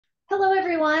Hello,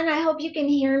 everyone. I hope you can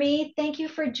hear me. Thank you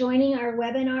for joining our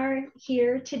webinar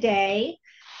here today.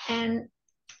 And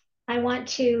I want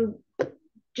to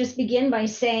just begin by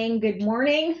saying good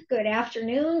morning, good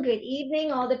afternoon, good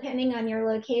evening, all depending on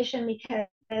your location,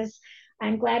 because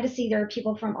I'm glad to see there are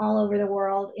people from all over the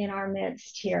world in our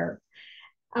midst here.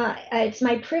 It's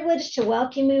my privilege to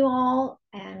welcome you all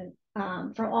and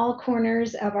from all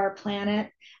corners of our planet.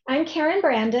 I'm Karen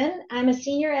Brandon. I'm a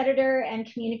senior editor and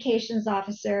communications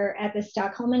officer at the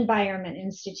Stockholm Environment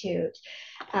Institute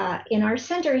in our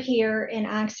center here in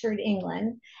Oxford,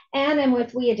 England. And I'm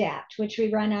with We Adapt, which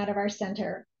we run out of our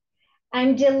center.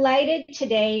 I'm delighted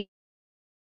today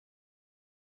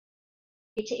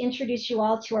to introduce you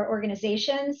all to our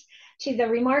organizations, to the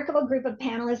remarkable group of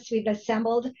panelists we've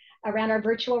assembled around our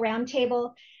virtual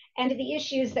roundtable, and to the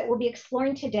issues that we'll be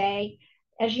exploring today,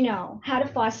 as you know, how to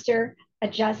foster a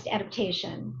just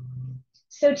adaptation.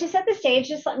 So to set the stage,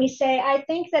 just let me say, I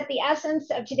think that the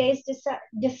essence of today's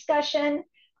discussion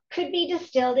could be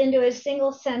distilled into a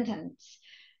single sentence.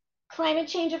 Climate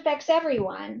change affects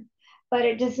everyone, but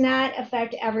it does not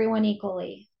affect everyone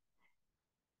equally.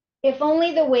 If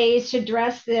only the ways to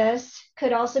address this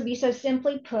could also be so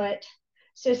simply put,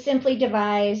 so simply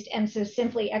devised, and so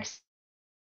simply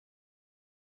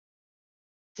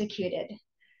executed.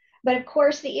 But of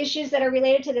course, the issues that are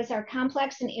related to this are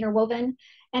complex and interwoven.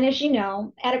 And as you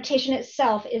know, adaptation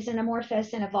itself is an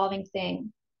amorphous and evolving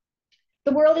thing.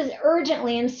 The world is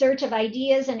urgently in search of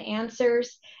ideas and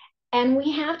answers, and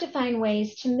we have to find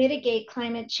ways to mitigate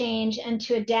climate change and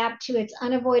to adapt to its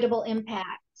unavoidable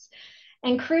impacts.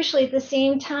 And crucially, at the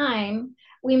same time,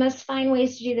 we must find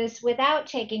ways to do this without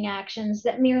taking actions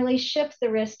that merely shift the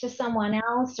risk to someone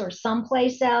else or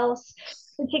someplace else,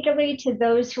 particularly to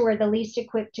those who are the least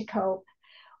equipped to cope,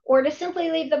 or to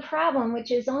simply leave the problem,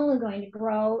 which is only going to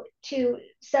grow, to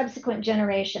subsequent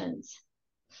generations.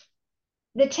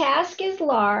 The task is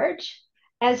large,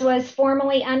 as was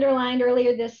formally underlined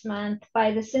earlier this month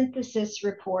by the synthesis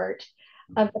report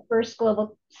of the first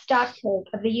global stocktake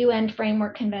of the UN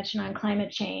Framework Convention on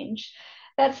Climate Change.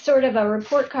 That's sort of a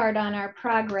report card on our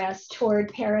progress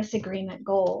toward Paris Agreement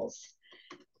goals.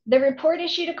 The report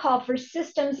issued a call for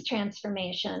systems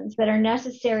transformations that are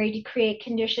necessary to create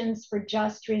conditions for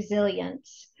just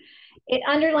resilience. It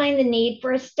underlined the need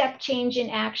for a step change in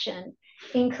action,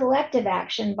 in collective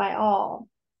action by all.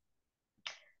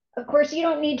 Of course, you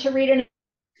don't need to read an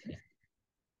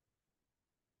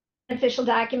official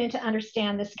document to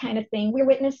understand this kind of thing. We're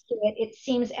witness to it, it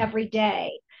seems, every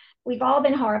day. We've all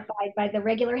been horrified by the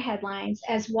regular headlines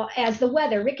as well as the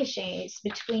weather ricochets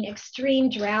between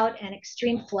extreme drought and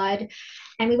extreme flood.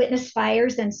 And we witness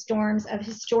fires and storms of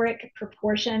historic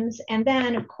proportions. And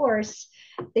then, of course,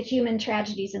 the human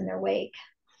tragedies in their wake.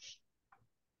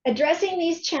 Addressing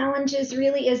these challenges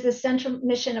really is the central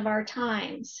mission of our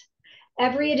times.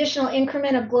 Every additional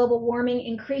increment of global warming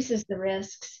increases the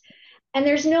risks. And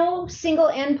there's no single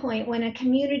endpoint when a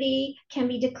community can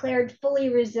be declared fully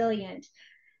resilient.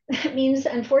 That means,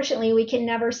 unfortunately, we can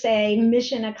never say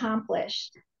mission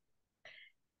accomplished.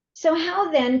 So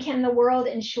how then can the world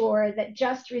ensure that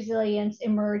just resilience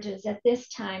emerges at this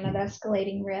time of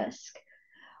escalating risk?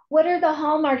 What are the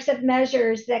hallmarks of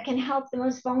measures that can help the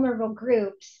most vulnerable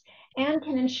groups and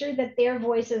can ensure that their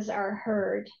voices are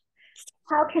heard?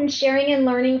 How can sharing and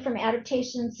learning from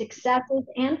adaptation successes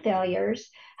and failures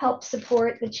help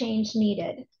support the change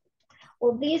needed?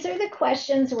 Well, these are the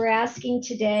questions we're asking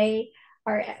today.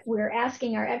 We're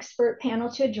asking our expert panel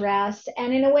to address,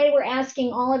 and in a way, we're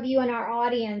asking all of you in our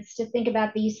audience to think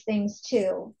about these things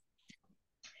too.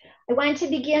 I want to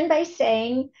begin by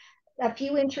saying a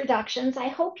few introductions. I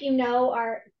hope you know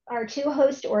our two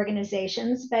host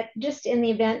organizations, but just in the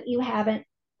event you haven't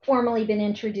formally been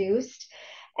introduced,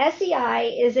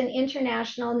 SEI is an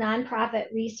international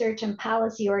nonprofit research and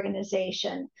policy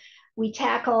organization. We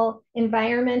tackle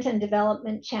environment and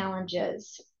development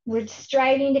challenges. We're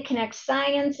striving to connect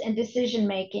science and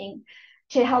decision-making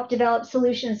to help develop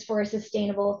solutions for a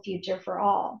sustainable future for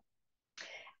all.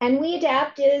 And We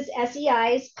Adapt is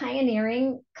SEI's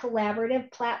pioneering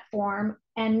collaborative platform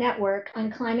and network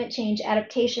on climate change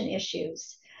adaptation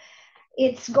issues.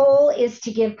 Its goal is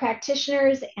to give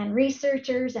practitioners and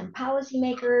researchers and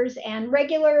policymakers and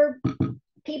regular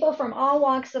people from all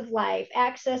walks of life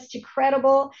access to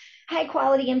credible,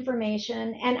 high-quality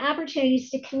information and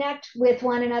opportunities to connect with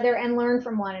one another and learn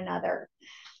from one another.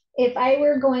 If I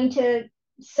were going to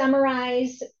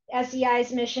summarize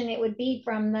SEI's mission, it would be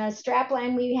from the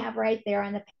strapline we have right there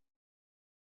on the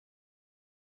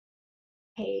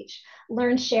page: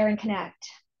 learn, share, and connect.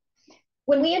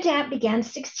 when We Adapt began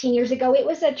 16 years ago, it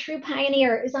was a true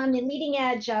pioneer. It was on the leading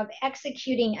edge of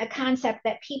executing a concept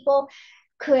that people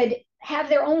could have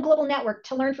their own global network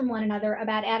to learn from one another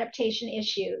about adaptation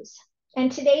issues.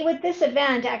 And today, with this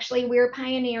event, actually, we're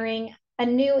pioneering a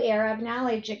new era of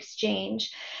knowledge exchange.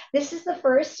 This is the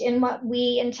first in what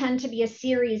we intend to be a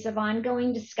series of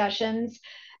ongoing discussions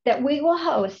that we will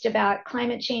host about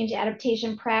climate change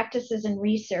adaptation practices and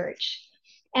research.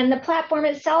 And the platform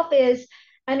itself is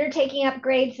undertaking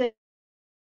upgrades that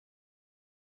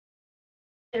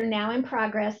are now in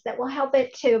progress that will help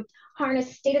it to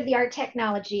harness state-of-the-art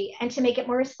technology and to make it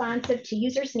more responsive to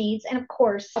users' needs, and of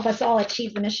course, help us all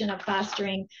achieve the mission of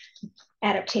fostering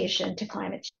adaptation to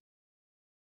climate change.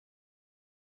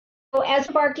 So as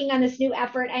embarking on this new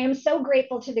effort, I am so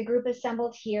grateful to the group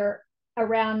assembled here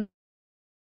around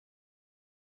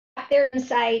their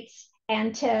insights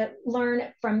and to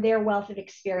learn from their wealth of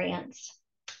experience.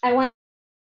 I want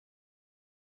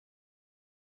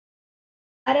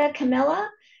Camilla.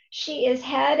 She is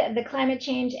head of the climate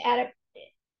change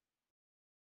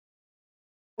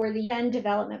for the UN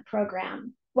Development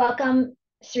Program. Welcome,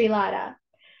 Sri Lada.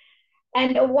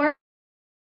 And a warm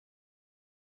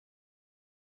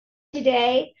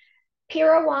today,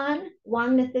 Pirawan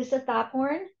Wangnathisa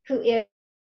Thaporn, who is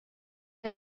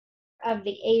of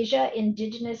the Asia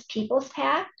Indigenous Peoples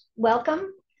Pact.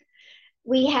 Welcome.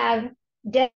 We have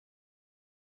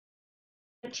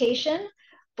adaptation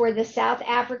for the South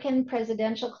African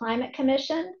Presidential Climate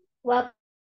Commission. Welcome.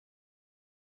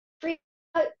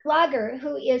 Lager,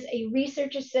 who is a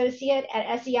research associate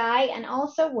at SEI and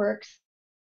also works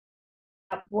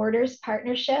at Borders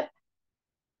Partnership.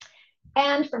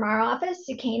 And from our office,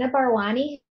 Sukaina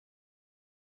Barwani,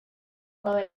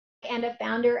 and a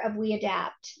founder of We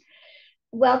Adapt.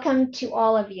 Welcome to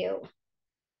all of you.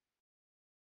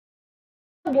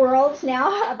 Worlds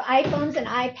now of iPhones and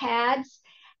iPads,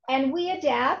 and We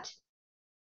Adapt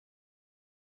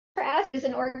for us is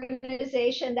an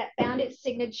organization that found its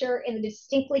signature in the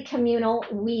distinctly communal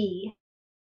we.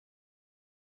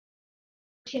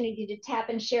 Opportunity to tap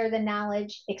and share the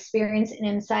knowledge, experience, and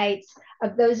insights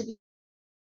of those of you.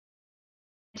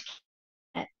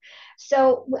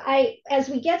 So as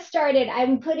we get started,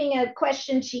 I'm putting a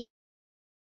question to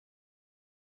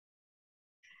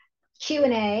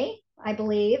Q&A, I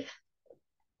believe,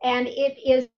 and it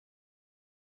is,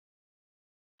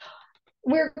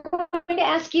 we're going to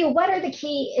ask you, what are the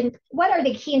key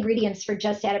ingredients for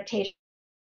just adaptation?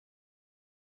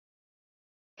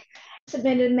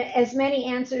 Submit as many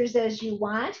answers as you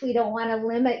want. We don't want to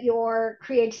limit your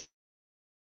creativity.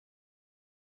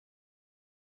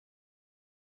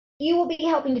 You will be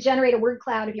helping to generate a word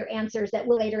cloud of your answers that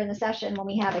will later in the session when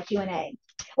we have a Q&A.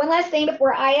 One last thing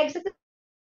before I exit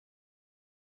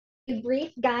the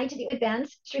brief guide to the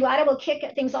events. Sri Lada will kick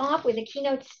things off with a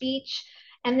keynote speech,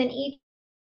 and then each.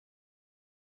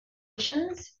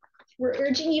 We're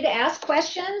urging you to ask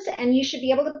questions, and you should be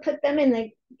able to put them in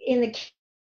the give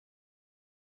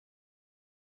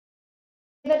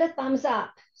it a thumbs up,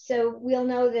 so we'll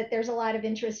know that there's a lot of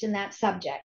interest in that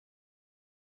subject.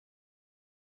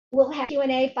 We'll have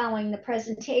Q&A following the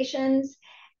presentations,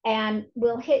 and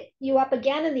we'll hit you up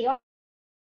again in the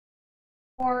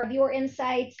more of your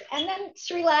insights, and then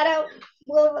Sri Lada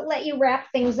will let you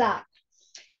wrap things up.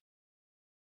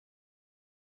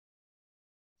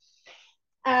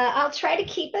 I'll try to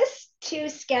keep us to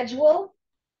schedule.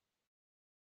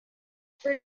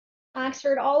 For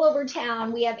Oxford, all over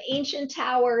town, we have ancient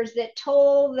towers that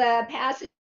toll the passage.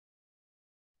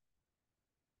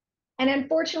 And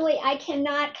unfortunately, I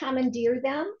cannot commandeer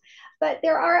them, but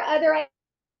there are other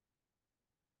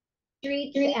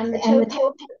streets and the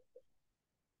topo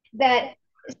that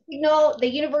signal the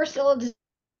universal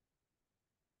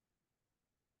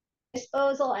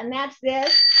disposal, and that's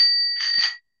this.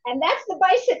 And that's the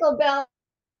bicycle belt.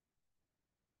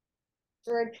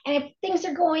 And if things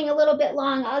are going a little bit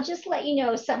long, I'll just let you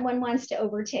know someone wants to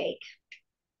overtake.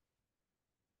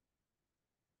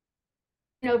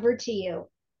 Over to you.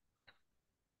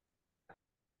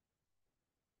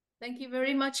 Thank you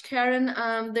very much, Karen.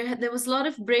 There was a lot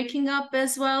of breaking up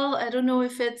as well. I don't know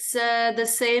if it's the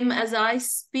same as I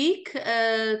speak.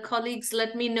 Colleagues,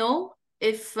 let me know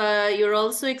if you're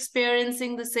also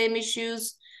experiencing the same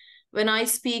issues when I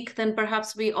speak. Then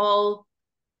perhaps we all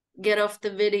get off the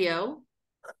video.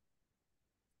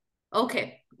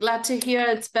 Okay, glad to hear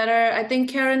it's better. I think,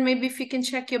 Karen, maybe if you can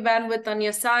check your bandwidth on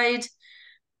your side,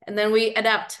 and then we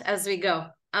adapt as we go.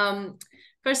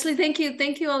 Firstly, thank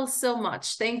you all so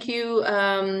much. Thank you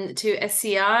to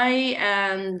SCI,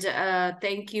 and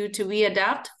thank you to We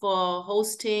Adapt for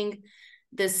hosting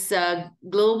this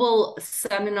global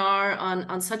seminar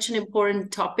on such an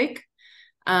important topic.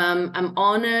 I'm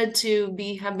honored to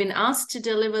have been asked to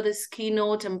deliver this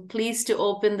keynote. I'm pleased to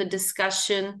open the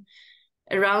discussion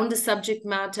around the subject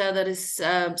matter that is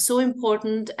so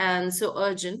important and so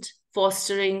urgent,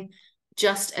 fostering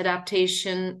just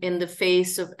adaptation in the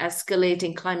face of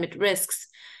escalating climate risks.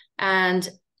 And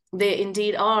they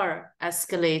indeed are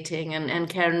escalating. And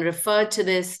Karen referred to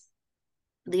this,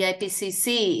 the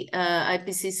IPCC's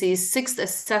sixth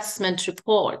assessment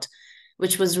report,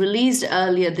 which was released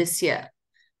earlier this year.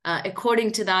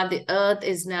 According to that, the Earth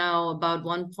is now about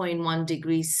 1.1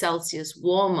 degrees Celsius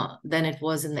warmer than it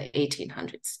was in the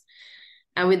 1800s.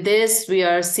 And with this, we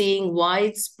are seeing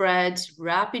widespread,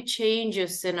 rapid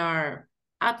changes in our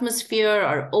atmosphere,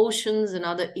 our oceans, and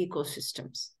other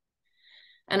ecosystems.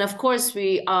 And of course,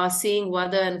 we are seeing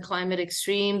weather and climate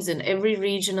extremes in every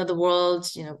region of the world.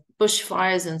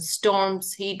 Bushfires and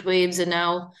storms, heat waves are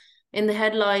now in the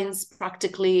headlines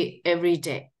practically every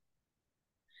day.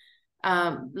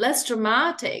 Less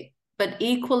dramatic, but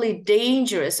equally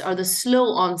dangerous are the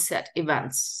slow onset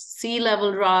events: sea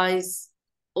level rise,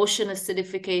 ocean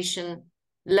acidification,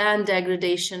 land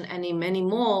degradation, and many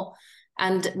more.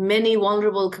 And many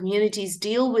vulnerable communities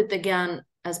deal with again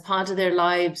as part of their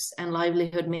lives and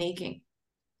livelihood making.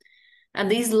 And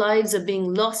these lives are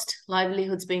being lost,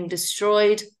 livelihoods being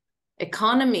destroyed,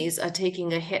 economies are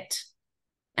taking a hit.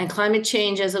 And climate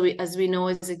change, as we know,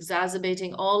 is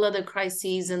exacerbating all other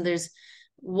crises. And there's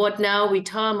what now we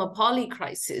term a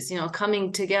polycrisis,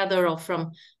 coming together, or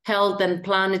from health and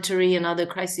planetary and other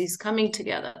crises coming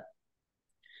together.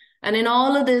 And in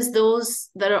all of this, those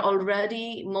that are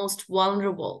already most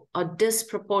vulnerable are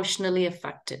disproportionately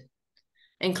affected,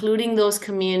 including those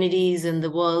communities in the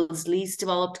world's least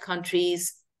developed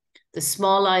countries, the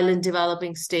small island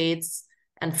developing states,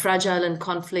 and fragile and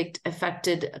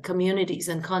conflict-affected communities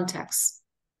and contexts.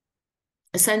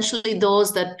 Essentially,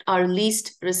 those that are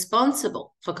least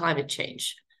responsible for climate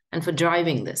change and for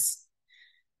driving this.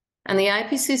 And the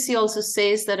IPCC also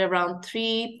says that around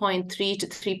 3.3 to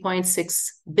 3.6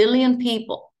 billion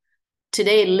people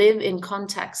today live in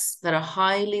contexts that are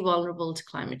highly vulnerable to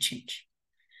climate change.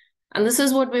 And this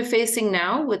is what we're facing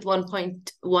now with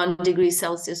 1.1 degrees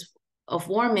Celsius of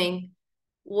warming.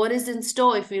 What is in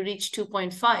store if we reach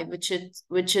 2.5,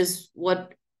 which is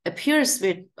what appears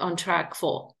we're on track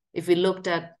for, if we looked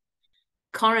at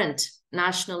current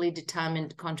nationally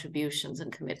determined contributions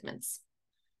and commitments.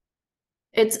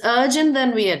 It's urgent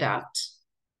that we adapt.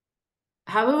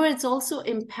 However, it's also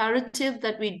imperative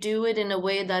that we do it in a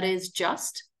way that is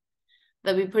just,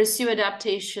 that we pursue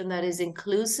adaptation that is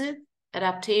inclusive,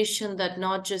 adaptation that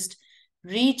not just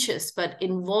reaches, but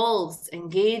involves,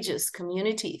 engages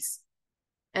communities,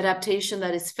 adaptation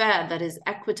that is fair, that is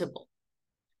equitable.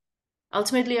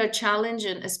 Ultimately, our challenge,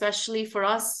 and especially for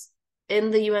us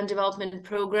in the UN Development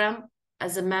Program,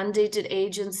 as a mandated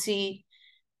agency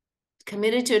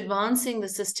committed to advancing the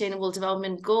Sustainable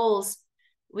Development Goals,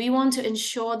 we want to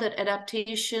ensure that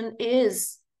adaptation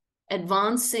is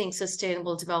advancing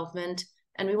sustainable development,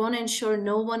 and we want to ensure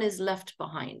no one is left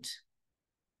behind.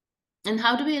 And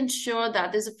how do we ensure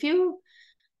that? There's a few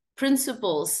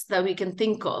principles that we can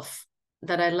think of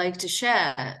that I'd like to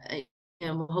share.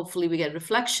 Hopefully we get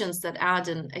reflections that add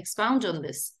and expound on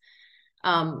this.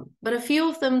 But a few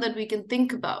of them that we can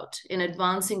think about in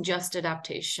advancing just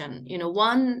adaptation.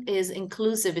 One is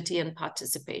inclusivity and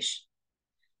participation.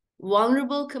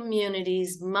 Vulnerable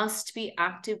communities must be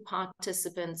active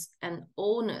participants and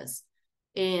owners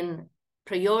in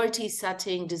priority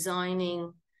setting,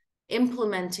 designing,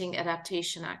 implementing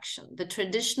adaptation action. The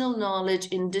traditional knowledge,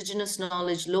 indigenous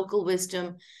knowledge, local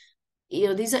wisdom,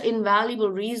 these are invaluable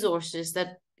resources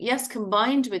that, yes,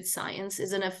 combined with science,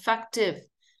 is an effective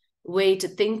way to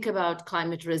think about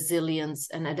climate resilience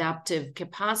and adaptive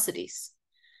capacities.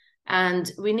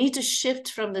 And we need to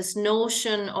shift from this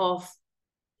notion of,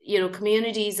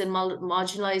 communities and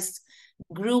marginalized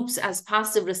groups as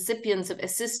passive recipients of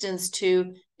assistance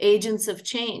to agents of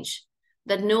change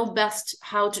that know best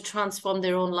how to transform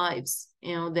their own lives.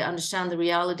 They understand the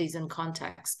realities and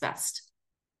context best.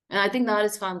 And I think that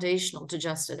is foundational to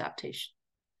just adaptation.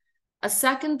 A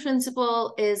second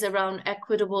principle is around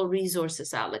equitable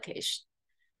resources allocation.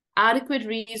 Adequate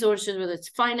resources, whether it's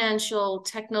financial,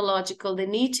 technological, they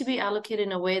need to be allocated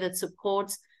in a way that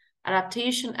supports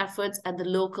adaptation efforts at the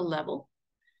local level.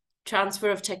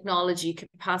 Transfer of technology,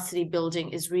 capacity building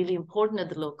is really important at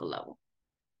the local level.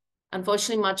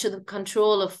 Unfortunately, much of the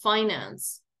control of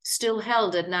finance still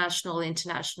held at national,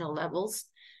 international levels,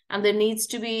 and there needs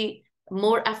to be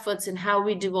more efforts in how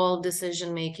we devolve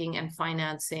decision-making and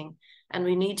financing. And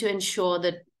we need to ensure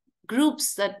that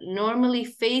groups that normally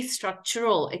face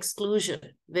structural exclusion,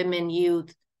 women,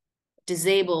 youth,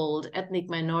 disabled, ethnic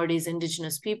minorities,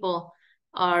 indigenous people,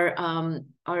 are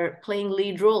playing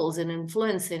lead roles in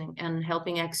influencing and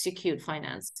helping execute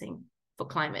financing for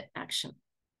climate action.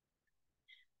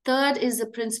 Third is the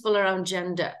principle around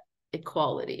gender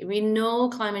equality. We know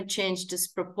climate change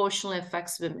disproportionately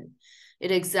affects women.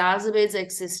 It exacerbates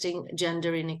existing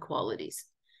gender inequalities.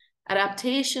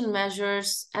 Adaptation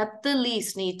measures at the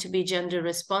least need to be gender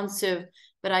responsive,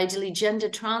 but ideally gender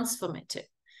transformative,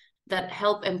 that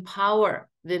help empower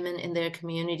women in their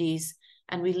communities.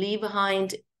 And we leave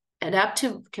behind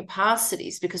adaptive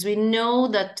capacities, because we know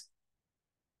that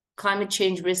climate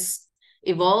change risks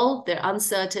evolve, they're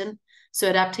uncertain. So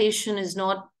adaptation is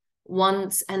not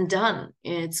once and done.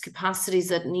 It's capacities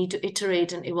that need to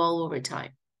iterate and evolve over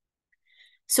time.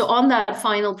 So on that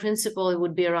final principle, it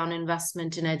would be around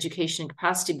investment in education and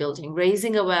capacity building,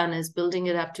 raising awareness, building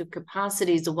adaptive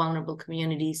capacities of vulnerable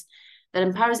communities that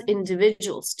empowers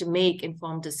individuals to make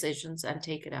informed decisions and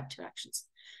take adaptive actions.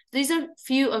 These are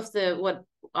few of the, what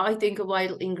I think are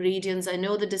vital ingredients. I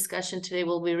know the discussion today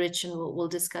will be rich, and we'll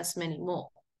discuss many more.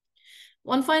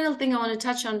 One final thing I want to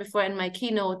touch on before I end my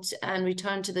keynote and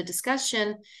return to the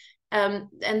discussion, and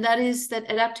that is that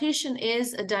adaptation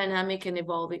is a dynamic and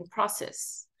evolving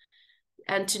process.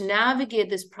 And to navigate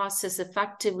this process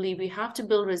effectively, we have to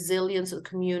build resilience of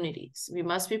communities. We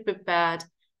must be prepared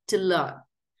to learn.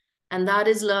 And that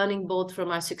is learning both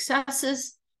from our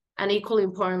successes and, equally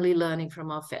importantly, learning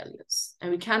from our failures.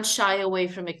 And we can't shy away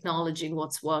from acknowledging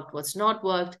what's worked, what's not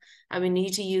worked. And we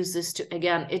need to use this to,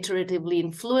 again, iteratively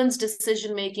influence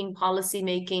decision-making,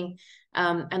 policy-making,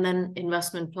 and then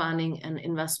investment planning and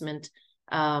investment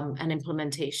and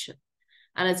implementation.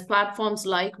 And it's platforms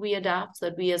like We Adapt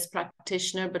that we as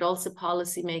practitioners, but also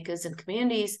policymakers and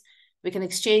communities, we can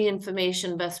exchange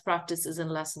information, best practices,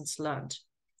 and lessons learned.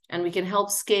 And we can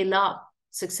help scale up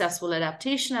successful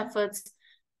adaptation efforts,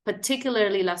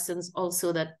 particularly lessons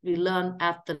also that we learn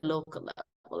at the local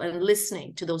level, and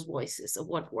listening to those voices of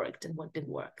what worked and what didn't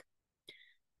work.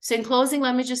 So in closing,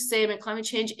 let me just say that climate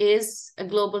change is a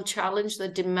global challenge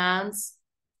that demands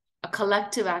a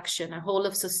collective action, a whole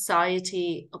of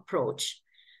society approach.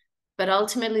 But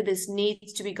ultimately, this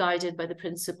needs to be guided by the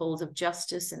principles of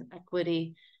justice and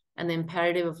equity and the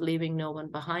imperative of leaving no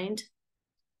one behind.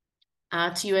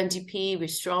 At UNDP, we're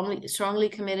strongly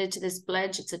committed to this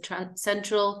pledge. It's a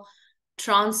central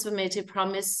transformative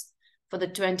promise for the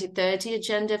 2030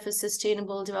 Agenda for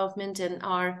Sustainable Development and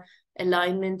our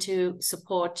alignment to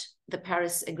support the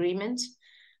Paris Agreement.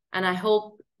 And I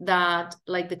hope that,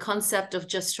 like the concept of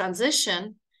just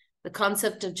transition, the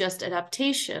concept of just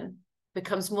adaptation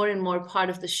becomes more and more part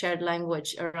of the shared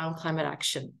language around climate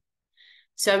action.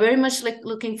 So I'm very much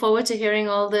looking forward to hearing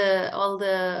all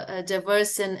the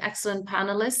diverse and excellent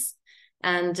panelists.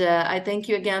 And I thank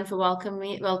you again for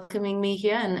welcoming me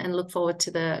here, and look forward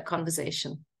to the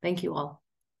conversation. Thank you all.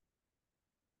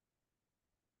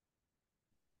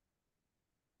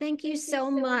 Thank you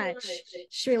so much,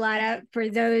 Srilata, for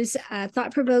those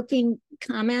thought-provoking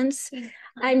comments.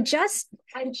 I'm just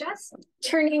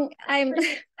turning.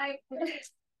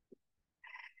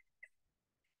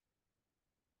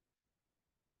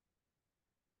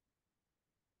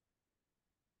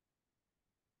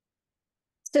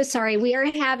 So sorry, we are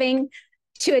having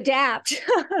to adapt,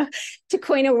 to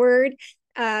coin a word,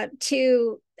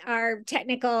 to our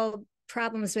technical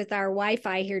problems with our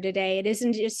Wi-Fi here today. It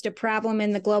isn't just a problem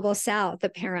in the global South,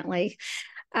 apparently.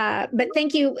 But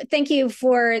thank you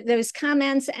for those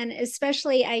comments. And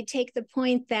especially I take the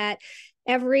point that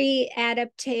every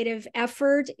adaptive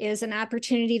effort is an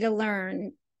opportunity to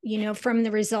learn, from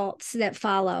the results that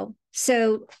follow.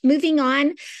 So moving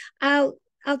on,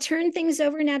 I'll turn things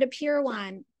over now to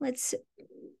Pirwan. Let's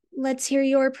hear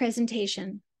your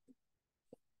presentation.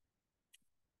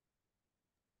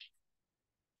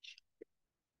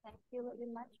 Thank you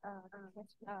very much.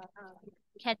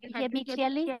 Can you hear me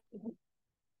clearly?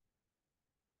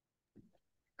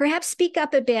 Perhaps speak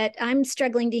up a bit. I'm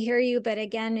struggling to hear you, but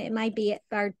again, it might be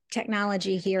our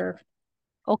technology here.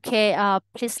 Okay,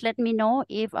 please let me know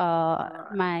if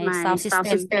my sound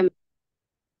system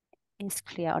is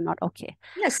clear or not. Okay.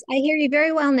 Yes, I hear you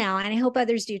very well now, and I hope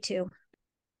others do too.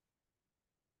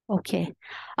 Okay.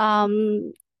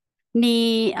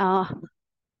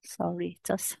 Sorry,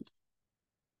 just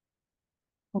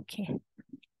okay.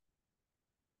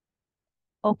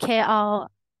 Okay,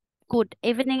 good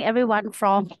evening everyone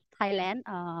from Thailand.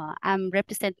 I'm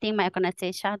representing my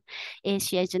organization,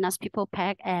 Asia Indigenous People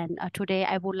Pact, and today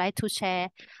I would like to share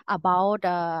about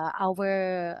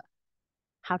our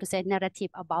how to say narrative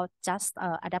about just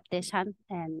adaptation,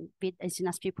 and with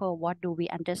indigenous people, what do we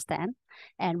understand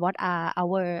and what are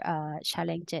our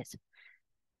challenges.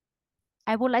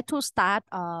 I would like to start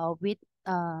with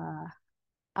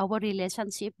our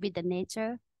relationship with the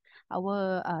nature,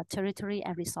 our territory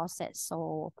and resources.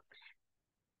 So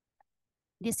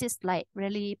this is like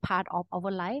really part of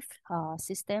our life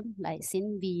system. Like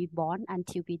since we born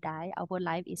until we die, our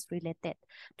life is related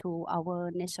to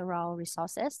our natural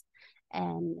resources,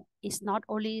 and it's not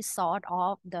only sort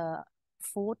of the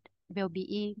food,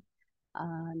 well-being,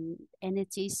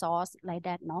 energy source like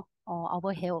that, no, or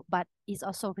our health, but it's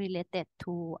also related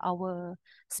to our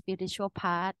spiritual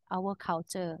part, our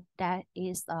culture that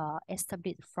is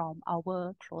established from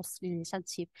our close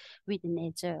relationship with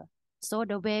nature. So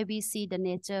the way we see the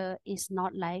nature is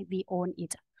not like we own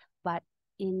it, but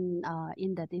in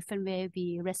the different way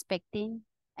we respecting,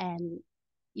 and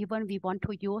even we want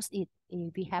to use it,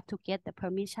 we have to get the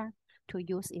permission to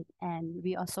use it, and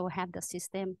we also have the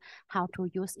system how to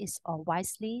use it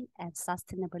wisely and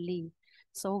sustainably.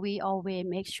 So we always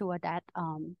make sure that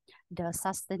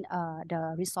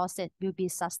the resources will be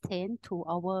sustained to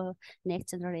our next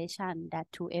generation, that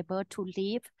to able to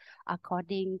live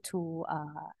according to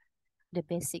the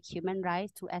basic human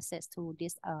rights to access to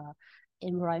this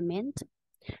environment.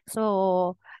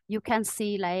 So you can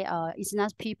see like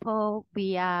indigenous people,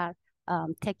 we are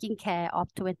taking care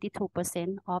of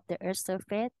 22% of the Earth's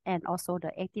surface and also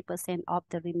the 80% of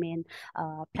the remain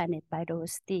planet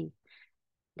biodiversity.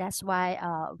 That's why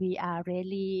we are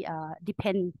really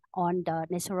depend on the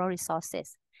natural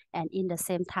resources. And in the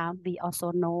same time, we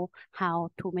also know how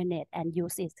to manage and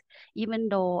use it. Even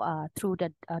though through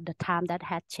the time that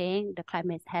had changed, the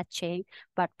climate had changed,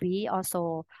 but we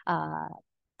also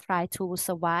try to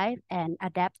survive and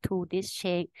adapt to this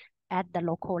change at the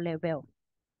local level.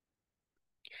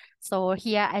 So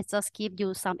here I just give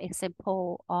you some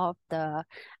example of the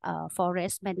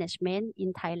forest management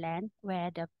in Thailand,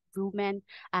 where the women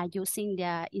are using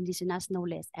their indigenous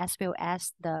knowledge as well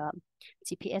as the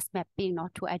GPS mapping,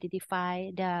 not to identify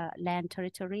the land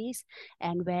territories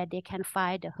and where they can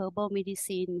find the herbal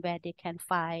medicine, where they can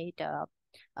find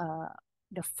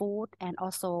the food, and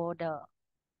also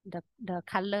the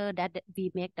color that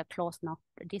we make the clothes now.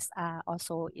 These are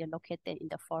also located in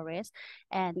the forest,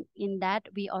 and in that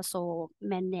we also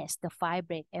manage the fire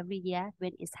break every year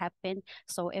when it's happened.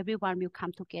 So everyone will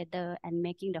come together and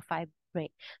making the fire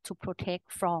break to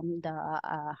protect from the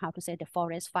the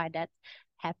forest fire that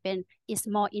happen. Is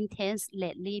more intense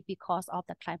lately because of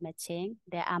the climate change.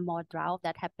 There are more drought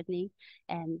that happening,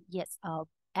 and yes,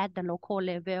 at the local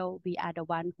level, we are the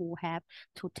one who have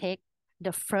to take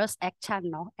the first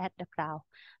action, no, at the ground,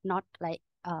 not like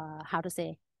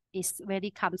it's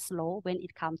very come slow when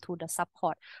it comes to the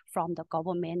support from the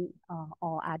government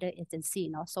or other agency,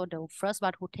 no. So the first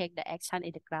one who take the action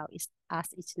in the ground is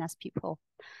us indigenous people.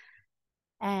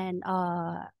 And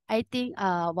I think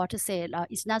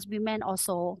indigenous women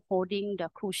also holding the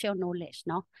crucial knowledge,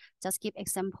 no. Just give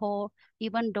example,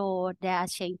 even though there are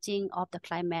changing of the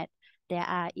climate, there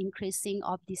are increasing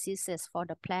of diseases for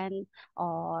the plant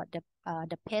or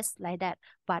the pests like that.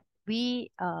 But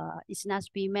we indigenous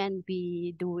women,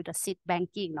 we do the seed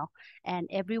banking, no, and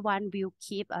everyone will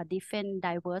keep a different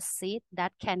diverse seed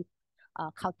that can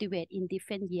cultivate in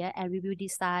different year, and we will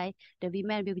decide, the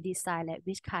women will decide like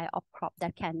which kind of crop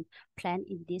that can plant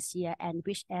in this year and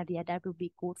which area that will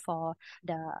be good for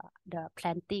the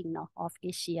planting, no, of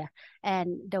each year.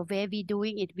 And the way we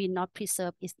doing it, we not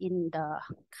preserve is in the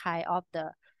kind of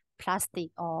the plastic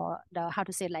or the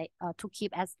to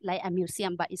keep as like a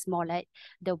museum, but it's more like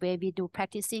the way we do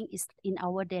practicing is in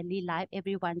our daily life,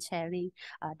 everyone sharing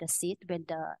the seed when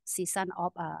the season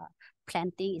of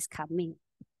planting is coming.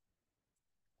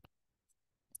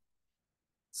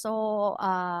 So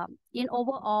in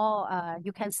overall,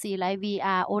 you can see like we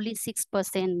are only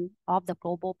 6% of the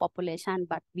global population,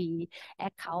 but we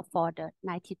account for the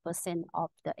 90% of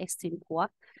the extreme poor.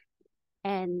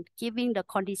 And given the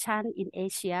condition in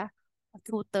Asia,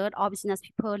 2/3 of indigenous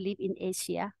people live in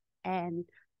Asia, and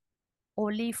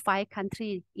only 5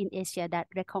 countries in Asia that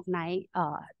recognize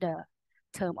the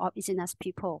term of indigenous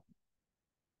people.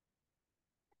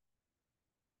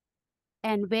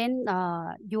 And when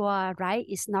your right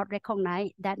is not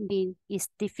recognized, that means it's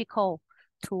difficult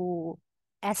to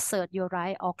assert your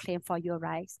right or claim for your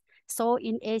rights. So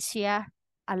in Asia,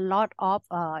 a lot of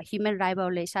human rights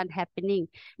violation happening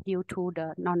due to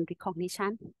the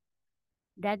non-recognition.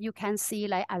 That you can see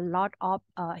like a lot of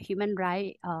human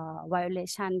rights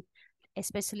violation,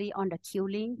 especially on the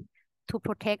killing to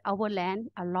protect our land.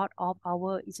 A lot of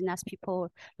our indigenous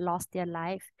people lost their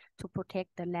life to protect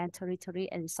the land, territory,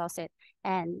 and resources,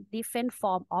 and different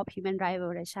form of human rights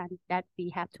violation that we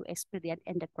have to experience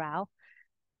in the ground.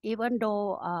 Even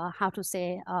though,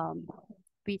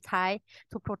 we try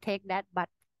to protect that, but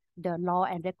the law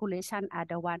and regulation are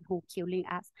the one who killing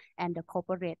us, and the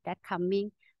corporate that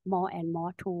coming more and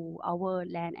more to our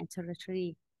land and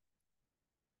territory.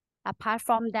 Apart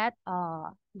from that,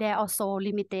 there are also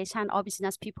limitation of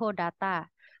business people data.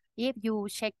 If you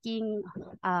checking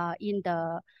in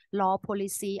the law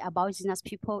policy about indigenous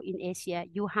people in Asia,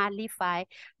 you hardly find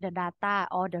the data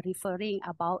or the referring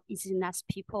about indigenous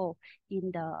people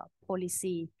in the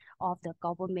policy of the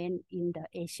government in the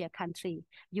Asia country.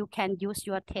 You can use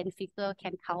your 10 figure,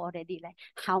 can count already like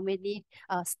how many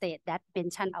states that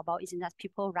mention about indigenous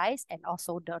people rights, and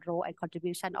also the role and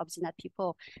contribution of indigenous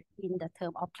people in the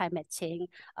term of climate change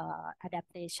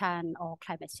adaptation or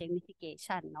climate change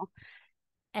mitigation. No?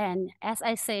 And as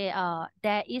I say,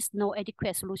 there is no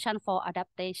adequate solution for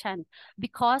adaptation,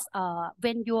 because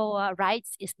when your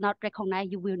rights is not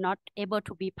recognized, you will not able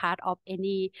to be part of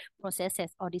any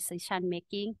processes or decision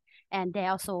making. And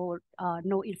there also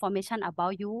no information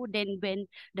about you. Then when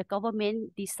the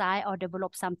government decide or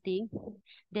develop something,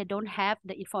 they don't have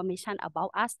the information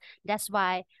about us. That's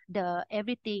why the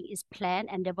everything is planned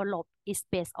and developed is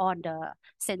based on the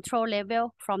central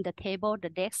level from the table, the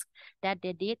desk that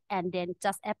they did, and then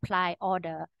just apply all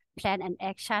the plan and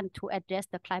action to address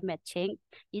the climate change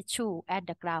issue at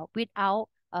the ground without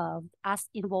us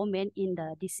involvement in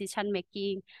the decision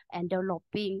making and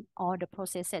developing all the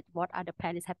processes, what are the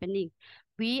plans happening.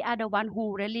 We are the one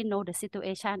who really know the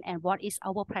situation and what is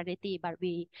our priority, but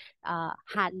we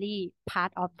hardly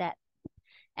part of that.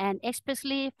 And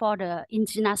especially for the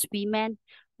indigenous women,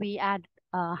 we are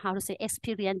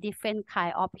experience different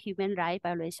kind of human rights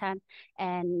violation.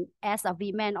 And as a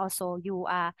woman also, you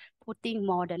are putting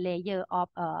more the layer of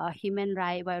human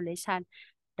rights violation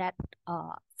that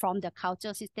from the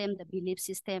culture system, the belief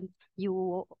system,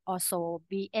 you also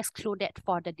be excluded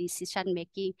for the decision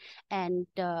making. And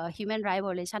the human rights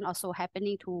violation also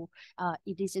happening to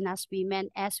indigenous women,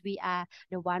 as we are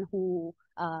the one who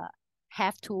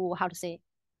have to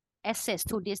access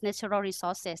to these natural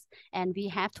resources, and we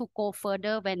have to go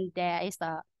further when there is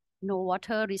no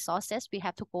water resources. We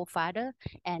have to go further,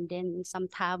 and then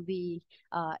sometimes we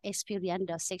experience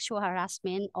the sexual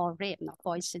harassment or rape.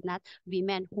 For instance,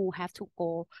 women who have to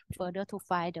go further to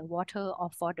find the water or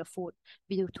for the food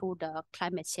due to the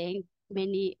climate change.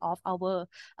 Many of our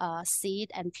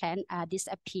seed and plant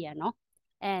disappear, no?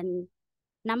 And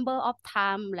number of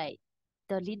time, like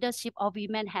the leadership of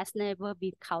women has never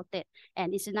been counted,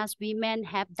 and indigenous women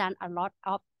have done a lot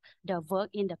of the work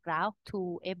in the ground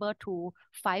to able to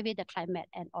fight with the climate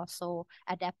and also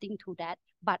adapting to that.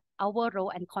 But our role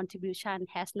and contribution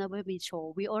has never been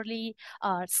shown. We only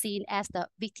seen as the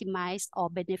victimized or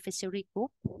beneficiary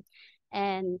group,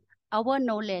 and our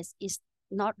knowledge is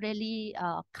not really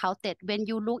counted. When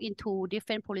you look into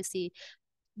different policy,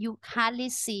 you hardly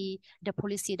see the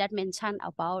policy that mention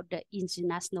about the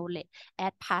indigenous knowledge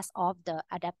as part of the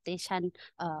adaptation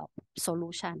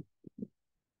solution.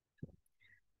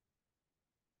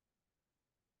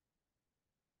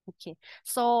 Okay,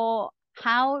 so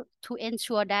how to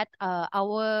ensure that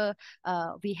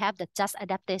we have the just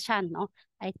adaptation? No,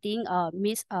 I think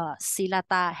Ms.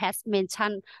 Silata has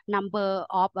mentioned number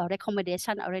of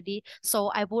recommendation already. So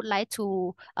I would like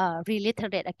to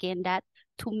reiterate again that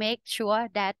to make sure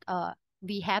that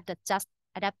we have the just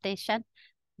adaptation,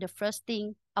 the first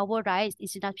thing, our rights,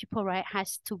 indigenous people right,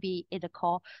 has to be in the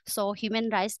core. So human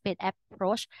rights-based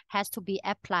approach has to be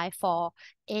applied for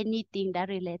anything that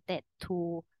related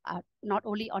to not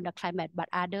only on the climate, but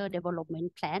other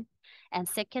development plan. And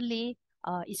secondly,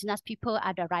 indigenous people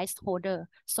are the rights holder.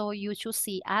 So you should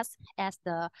see us as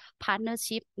the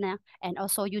partnership now, and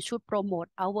also you should promote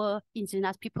our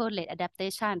indigenous people-led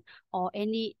adaptation or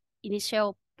any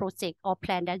initial project or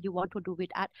plan that you want to do with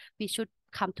us. We should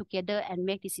come together and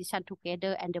make decision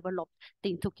together and develop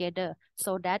things together.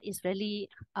 So that is really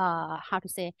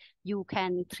you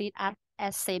can treat us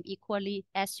as same equally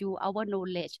as you, our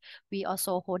knowledge. We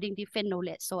also holding different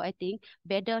knowledge. So I think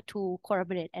better to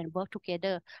collaborate and work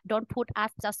together. Don't put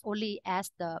us just only as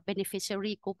the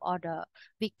beneficiary group or the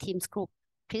victims group.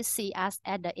 Please see us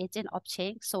as the agent of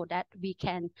change so that we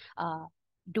can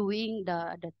doing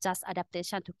the just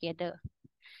adaptation together.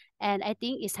 And I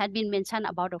think it has been mentioned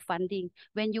about the funding.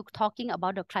 When you're talking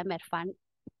about the climate fund,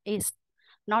 is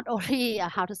not only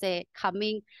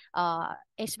coming,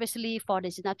 especially for the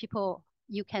indigenous people.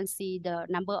 You can see the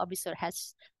number of research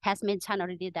has mentioned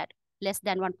already that less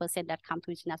than 1% that come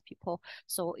to indigenous people.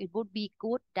 So it would be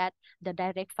good that the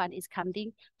direct fund is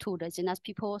coming to the indigenous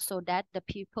people so that the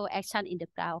people action in the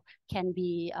ground can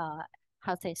be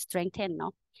strengthened.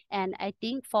 No? And I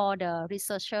think for the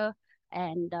researcher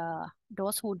and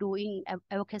those who doing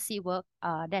advocacy work,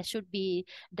 there should be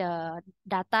the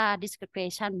data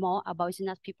description more about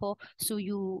indigenous people, so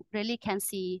you really can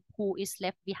see who is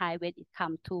left behind when it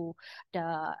comes to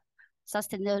the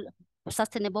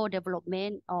sustainable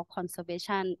development or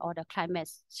conservation or the climate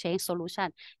change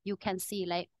solution. You can see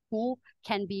like who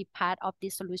can be part of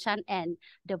this solution, and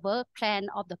the work plan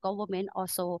of the government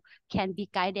also can be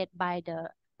guided by the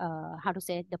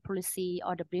the policy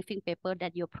or the briefing paper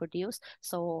that you produce.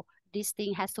 So this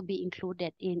thing has to be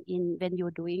included in when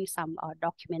you're doing some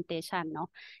documentation, no?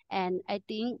 And I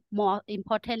think more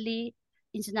importantly,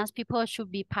 indigenous people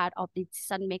should be part of the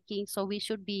decision making. So we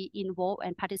should be involved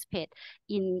and participate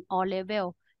in all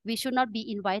level. We should not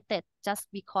be invited just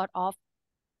because of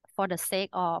for the sake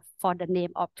of for the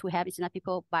name of to have indigenous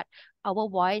people, but our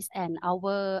voice and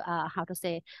our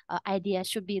idea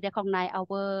should be recognized,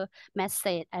 our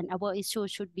message and our issue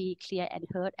should be clear and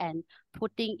heard and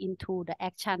putting into the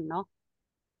action. No,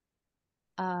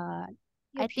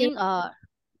 I think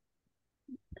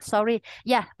sorry,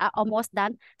 yeah, almost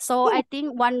done. So I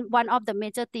think one of the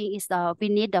major thing is we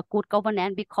need the good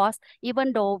governance, because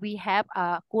even though we have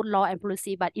a good law and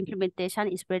policy, but implementation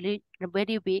is really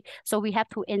very weak. So we have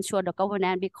to ensure the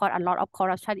governance, because a lot of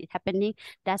corruption is happening.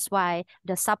 That's why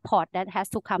the support that has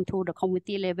to come to the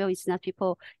community level is not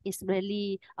people is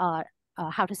really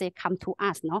come to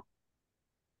us, no?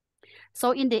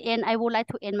 So in the end, I would like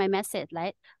to end my message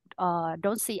like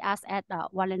don't see us as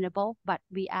vulnerable, but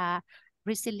we are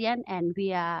resilient and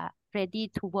we are ready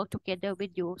to work together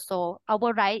with you. So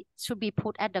our right should be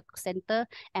put at the center,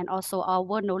 and also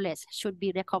our knowledge should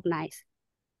be recognized.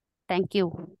 Thank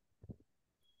you.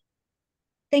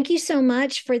 Thank you so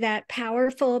much for that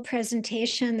powerful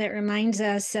presentation that reminds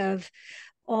us of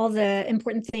all the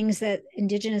important things that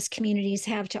Indigenous communities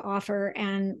have to offer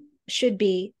and should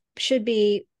be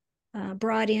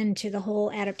brought into the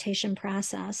whole adaptation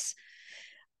process.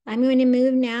 I'm going to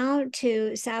move now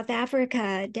to South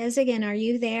Africa. Desigan, are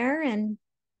you there and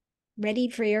ready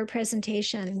for your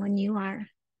presentation when you are?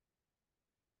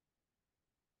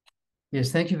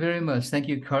 Yes, thank you very much. Thank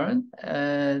you, Karen.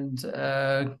 And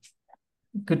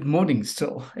good morning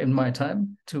still in my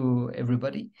time to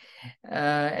everybody.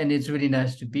 And it's really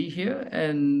nice to be here.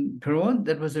 And Perwan,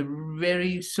 that was a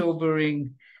very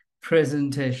sobering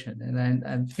presentation. And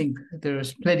I think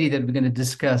there's plenty that we're going to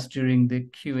discuss during the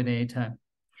Q&A time.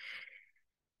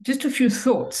 Just a few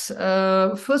thoughts.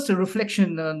 First, a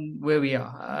reflection on where we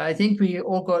are. I think we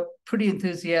all got pretty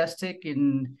enthusiastic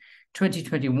in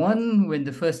 2021 when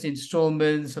the first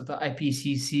installments of the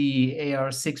IPCC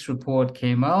AR6 report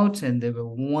came out, and there were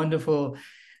wonderful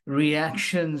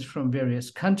reactions from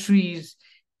various countries.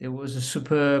 There was a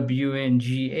superb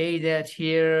UNGA that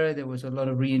year. There was a lot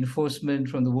of reinforcement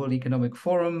from the World Economic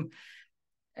Forum.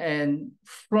 And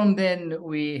from then,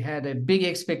 we had a big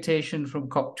expectation from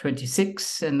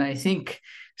COP26. And I think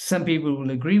some people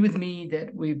will agree with me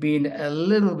that we've been a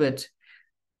little bit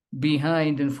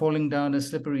behind and falling down a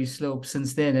slippery slope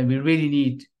since then. And we really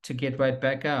need to get right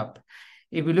back up.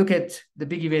 If we look at the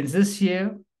big events this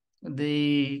year,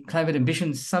 the Climate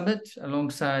Ambition Summit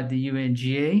alongside the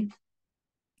UNGA,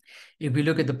 if we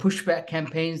look at the pushback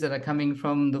campaigns that are coming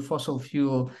from the fossil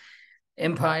fuel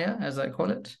empire, as I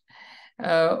call it,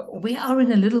 we are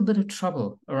in a little bit of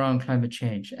trouble around climate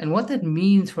change. And what that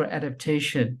means for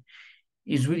adaptation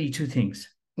is really two things.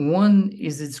 One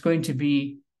is it's going to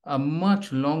be a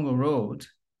much longer road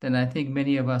than I think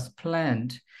many of us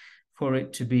planned for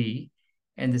it to be.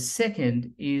 And the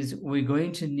second is we're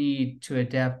going to need to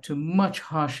adapt to much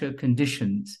harsher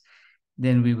conditions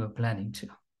than we were planning to.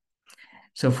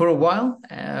 So for a while,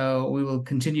 we will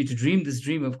continue to dream this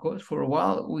dream, of course. For a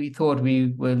while, we thought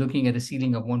we were looking at a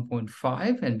ceiling of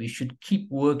 1.5, and we should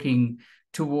keep working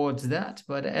towards that.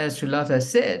 But as Srilata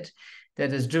said,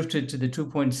 that has drifted to the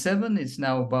 2.7. It's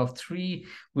now above 3.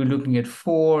 We're looking at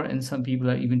 4, and some people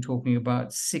are even talking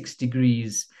about 6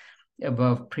 degrees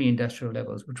above pre-industrial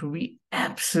levels, which will be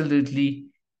absolutely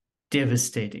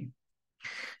devastating.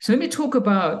 So let me talk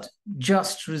about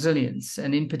just resilience,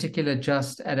 and in particular,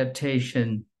 just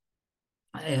adaptation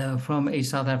from a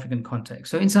South African context.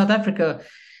 So in South Africa,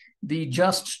 the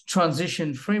Just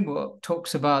Transition Framework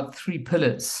talks about 3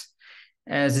 pillars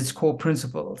as its core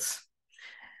principles.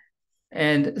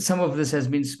 And some of this has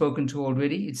been spoken to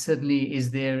already. It certainly is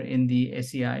there in the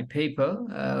SEI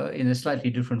paper in a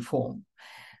slightly different form.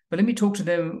 But let me talk to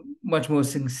them much more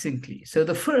succinctly. So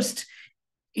the first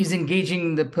is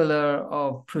engaging the pillar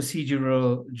of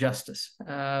procedural justice.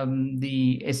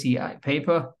 The SEI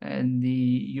paper and the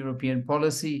European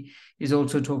policy is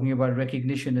also talking about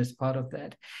recognition as part of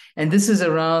that. And this is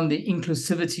around the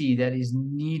inclusivity that is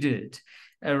needed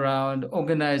around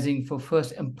organizing for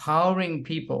first empowering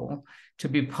people to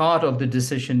be part of the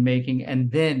decision making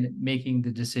and then making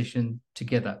the decision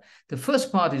together. The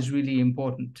first part is really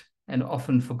important and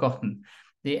often forgotten,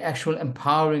 the actual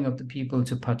empowering of the people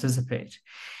to participate.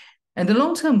 And the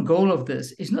long-term goal of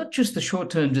this is not just the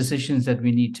short-term decisions that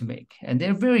we need to make, and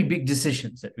they're very big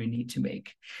decisions that we need to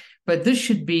make, but this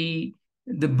should be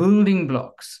the building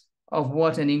blocks of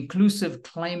what an inclusive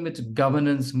climate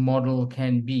governance model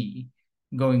can be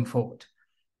going forward.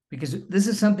 Because this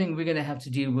is something we're going to have to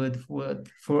deal with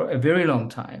for a very long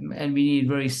time, and we need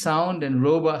very sound and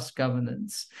robust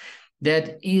governance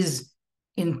that is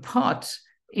in part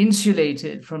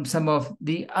insulated from some of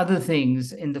the other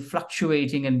things in the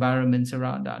fluctuating environments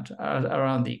around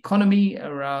the economy,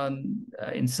 around,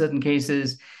 in certain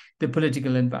cases, the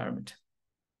political environment.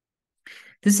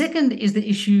 The second is the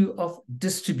issue of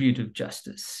distributive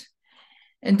justice.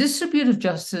 And distributive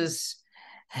justice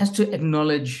has to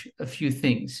acknowledge a few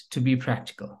things to be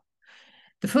practical.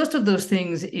 The first of those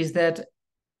things is that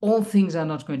all things are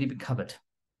not going to be covered.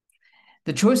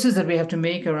 The choices that we have to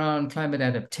make around climate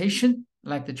adaptation,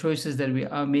 like the choices that we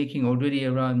are making already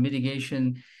around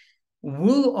mitigation,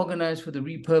 will organize for the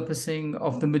repurposing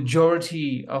of the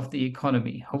majority of the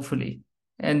economy, hopefully,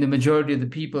 and the majority of the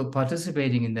people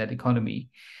participating in that economy,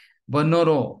 but not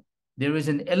all. There is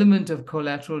an element of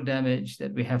collateral damage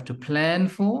that we have to plan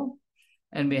for,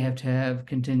 and we have to have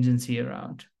contingency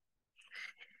around.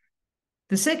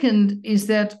 The second is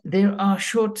that there are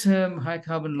short-term high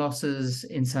carbon losses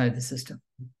inside the system.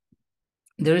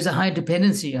 There is a high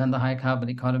dependency on the high carbon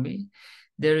economy.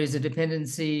 There is a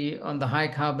dependency on the high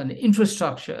carbon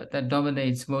infrastructure that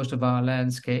dominates most of our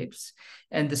landscapes.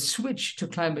 And the switch to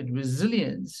climate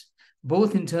resilience,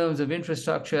 both in terms of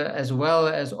infrastructure as well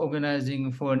as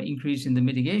organizing for an increase in the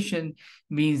mitigation,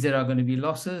 means there are going to be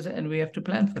losses, and we have to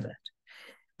plan for that.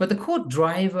 But the core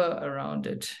driver around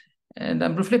it, and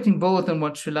I'm reflecting both on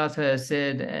what Srilata has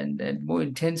said and more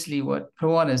intensely what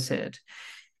Prawan has said,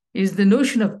 is the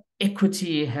notion of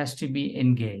equity has to be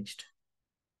engaged.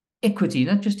 Equity,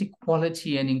 not just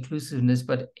equality and inclusiveness,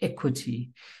 but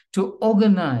equity, to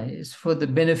organize for the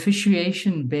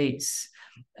beneficiation base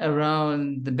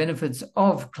around the benefits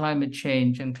of climate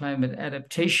change and climate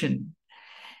adaptation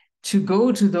to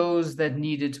go to those that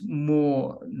need it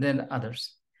more than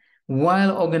others,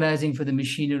 while organizing for the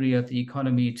machinery of the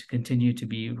economy to continue to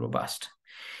be robust.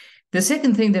 The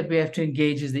second thing that we have to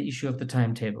engage is the issue of the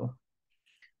timetable.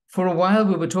 For a while,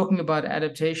 we were talking about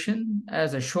adaptation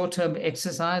as a short-term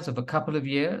exercise of a couple of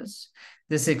years.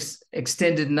 This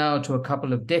extended now to a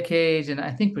couple of decades, and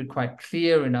I think we're quite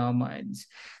clear in our minds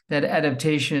that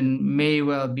adaptation may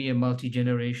well be a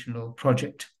multi-generational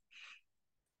project.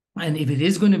 And if it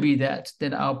is going to be that,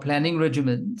 then our planning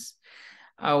regimens,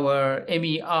 our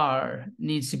MER,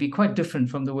 needs to be quite different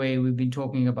from the way we've been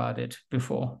talking about it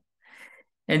before.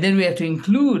 And then we have to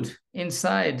include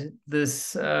inside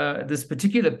this, this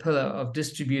particular pillar of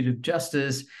distributive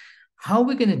justice, how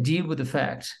we're going to deal with the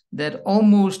fact that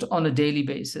almost on a daily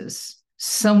basis,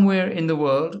 somewhere in the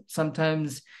world,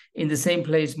 sometimes in the same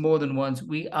place more than once,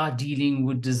 we are dealing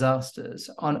with disasters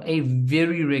on a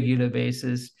very regular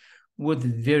basis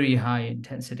with very high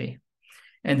intensity.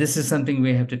 And this is something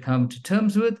we have to come to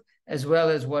terms with, as well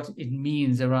as what it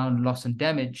means around loss and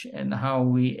damage and how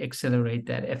we accelerate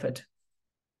that effort.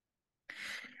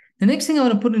 The next thing I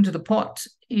want to put into the pot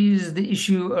is the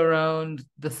issue around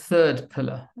the third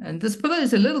pillar. And this pillar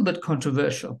is a little bit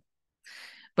controversial,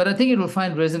 but I think it will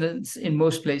find resonance in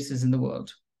most places in the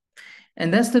world.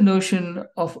 And that's the notion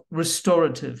of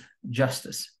restorative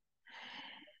justice.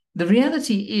 The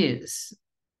reality is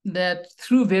that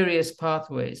through various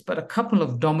pathways, but a couple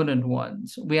of dominant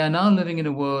ones, we are now living in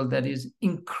a world that is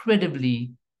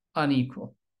incredibly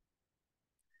unequal.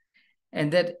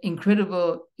 And that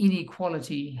incredible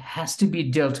inequality has to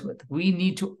be dealt with. We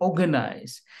need to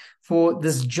organize for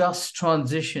this just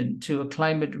transition to a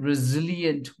climate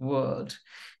resilient world,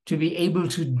 to be able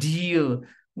to deal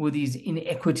with these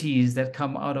inequities that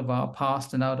come out of our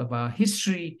past and out of our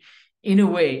history in a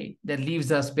way that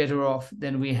leaves us better off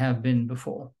than we have been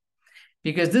before.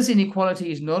 Because this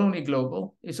inequality is not only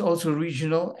global, it's also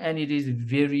regional, and it is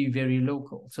very, very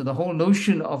local. So the whole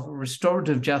notion of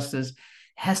restorative justice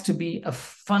has to be a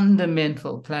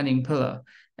fundamental planning pillar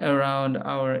around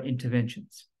our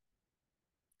interventions.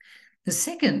 The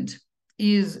second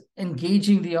is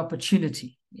engaging the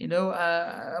opportunity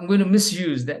I'm going to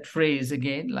misuse that phrase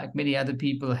again, like many other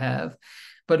people have.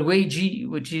 But Wei Ji,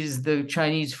 which is the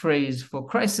Chinese phrase for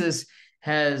crisis,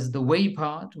 has the Wei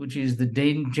part, which is the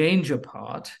danger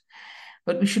part.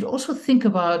 But we should also think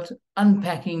about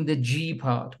unpacking the G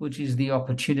part, which is the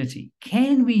opportunity.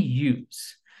 Can we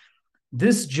use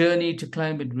this journey to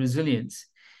climate resilience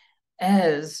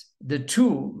as the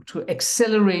tool to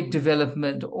accelerate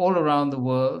development all around the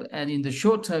world, and in the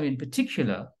short term in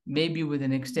particular, maybe with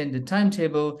an extended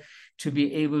timetable, to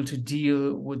be able to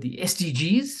deal with the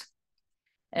SDGs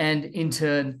and in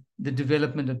turn the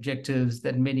development objectives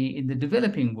that many in the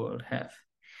developing world have.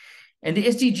 And the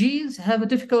SDGs have a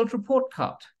difficult report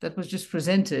card that was just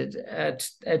presented at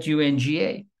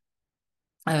UNGA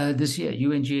this year,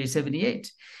 UNGA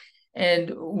 78.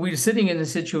 And we're sitting in a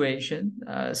situation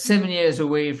 7 years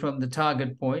away from the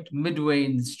target point, midway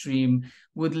in the stream,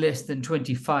 with less than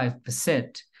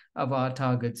 25% of our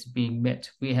targets being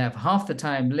met. We have half the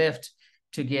time left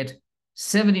to get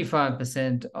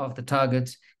 75% of the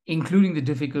targets, including the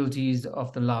difficulties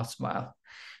of the last mile.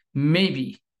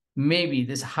 Maybe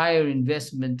this higher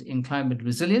investment in climate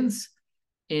resilience,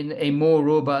 in a more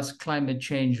robust climate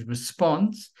change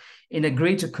response, in a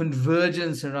greater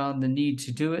convergence around the need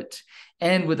to do it,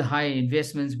 and with higher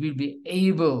investments, we'll be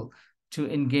able to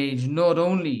engage not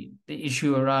only the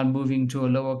issue around moving to a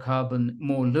lower carbon,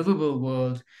 more livable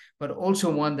world, but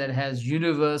also one that has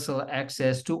universal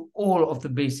access to all of the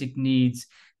basic needs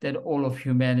that all of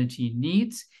humanity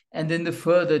needs, and then the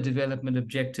further development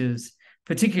objectives,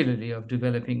 particularly of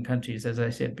developing countries, as I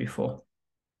said before.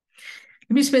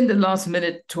 Let me spend the last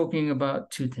minute talking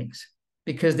about two things,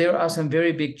 because there are some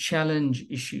very big challenge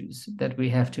issues that we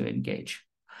have to engage.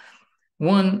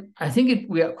 One, I think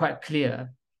we are quite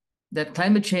clear that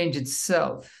climate change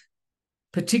itself,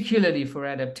 particularly for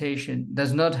adaptation,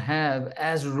 does not have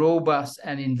as robust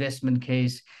an investment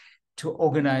case to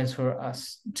organize for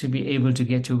us to be able to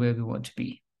get to where we want to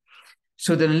be.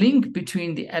 So the link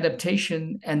between the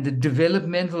adaptation and the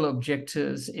developmental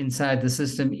objectives inside the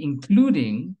system,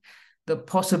 including the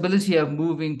possibility of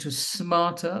moving to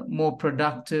smarter, more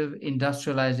productive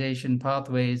industrialization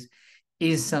pathways,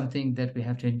 is something that we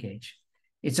have to engage.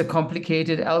 It's a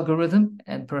complicated algorithm,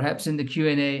 and perhaps in the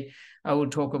Q&A, I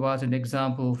will talk about an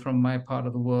example from my part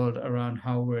of the world around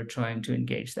how we're trying to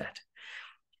engage that.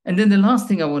 And then the last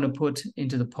thing I want to put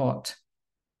into the pot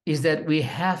is that we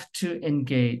have to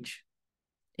engage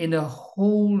in a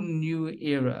whole new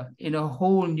era, in a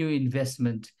whole new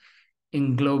investment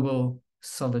in global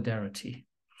solidarity.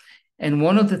 And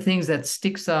one of the things that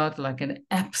sticks out like an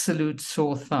absolute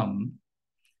sore thumb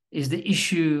is the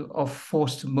issue of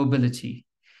forced mobility.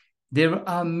 There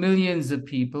are millions of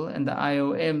people, and the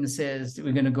IOM says that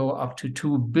we're going to go up to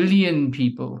 2 billion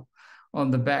people on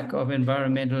the back of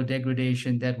environmental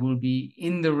degradation that will be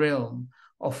in the realm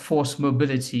of forced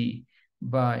mobility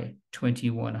by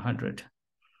 2100.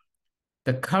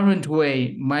 The current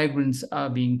way migrants are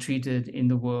being treated in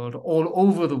the world, all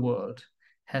over the world,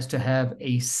 has to have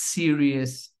a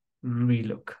serious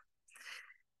relook.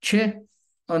 Chair,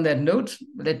 on that note,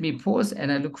 let me pause,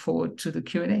 and I look forward to the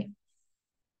Q&A.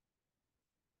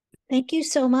 Thank you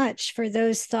so much for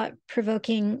those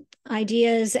thought-provoking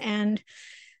ideas, and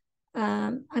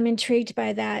I'm intrigued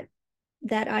by that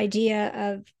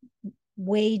idea of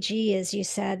Wei Ji, as you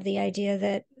said, the idea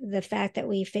that the fact that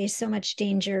we face so much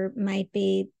danger might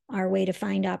be our way to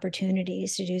find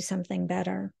opportunities to do something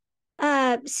better.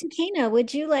 Sukaina,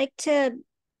 would you like to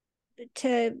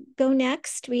go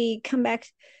next? We come back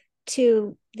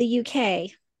to the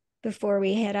UK before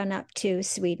we head on up to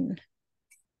Sweden.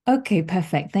 Okay,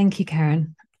 perfect. Thank you,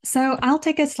 Karen. So I'll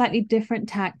take a slightly different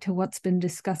tack to what's been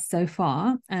discussed so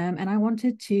far. And I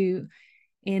wanted to,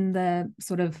 in the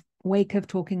sort of wake of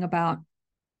talking about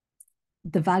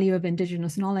the value of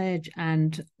Indigenous knowledge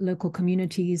and local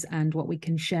communities and what we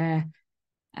can share,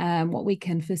 what we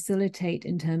can facilitate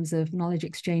in terms of knowledge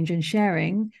exchange and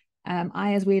sharing,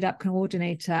 I, as We Adapt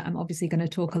coordinator, am obviously going to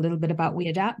talk a little bit about We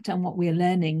Adapt and what we're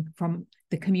learning from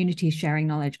the community sharing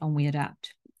knowledge on We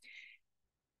Adapt.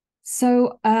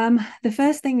 So the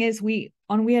first thing is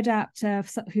on We Adapt,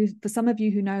 for some of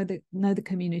you who know the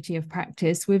community of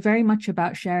practice, we're very much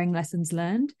about sharing lessons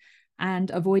learned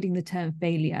and avoiding the term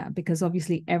failure, because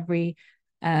obviously every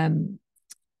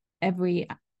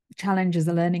challenge is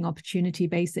a learning opportunity,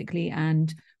 basically,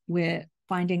 and we're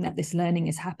finding that this learning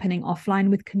is happening offline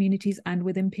with communities and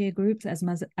within peer groups as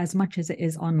much as it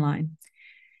is online.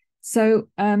 So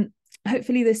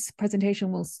hopefully this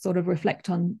presentation will sort of reflect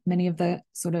on many of the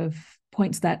sort of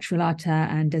points that Srilata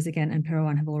and Desigan and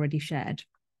Pirawan have already shared.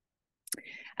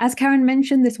 As Karen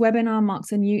mentioned, this webinar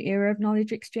marks a new era of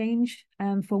knowledge exchange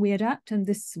for We Adapt, and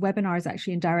this webinar is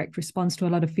actually in direct response to a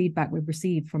lot of feedback we've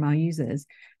received from our users.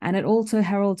 And it also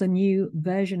heralds a new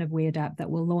version of We Adapt that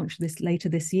will launch later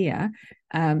this year.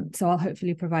 So I'll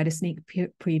hopefully provide a sneak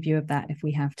preview of that if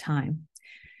we have time.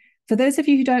 For those of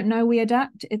you who don't know We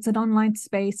Adapt, it's an online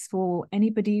space for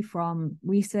anybody from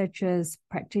researchers,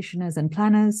 practitioners and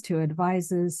planners to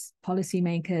advisors,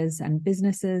 policymakers and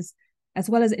businesses, as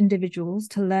well as individuals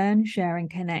to learn, share and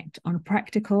connect on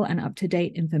practical and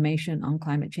up-to-date information on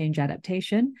climate change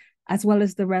adaptation, as well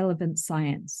as the relevant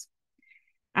science.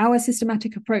 Our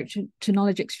systematic approach to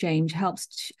knowledge exchange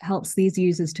helps these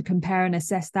users to compare and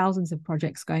assess thousands of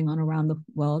projects going on around the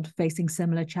world facing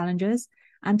similar challenges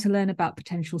and to learn about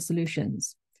potential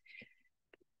solutions.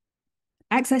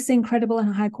 Accessing credible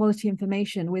and high quality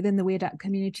information within the We Adapt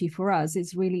community for us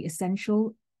is really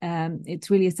essential.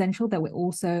 It's really essential that we're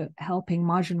also helping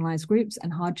marginalized groups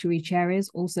and hard to reach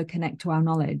areas also connect to our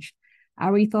knowledge.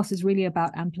 Our ethos is really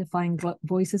about amplifying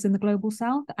voices in the global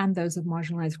south and those of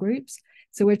marginalized groups.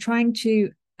 So we're trying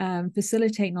to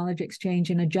facilitate knowledge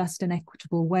exchange in a just and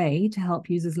equitable way to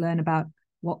help users learn about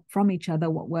from each other,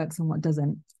 what works and what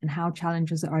doesn't, and how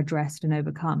challenges are addressed and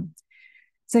overcome.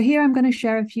 So here I'm going to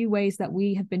share a few ways that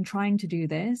we have been trying to do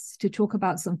this, to talk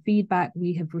about some feedback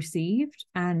we have received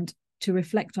and to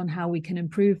reflect on how we can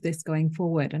improve this going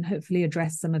forward and hopefully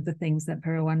address some of the things that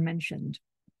Pirawan mentioned.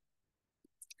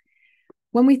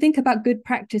 When we think about good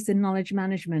practice in knowledge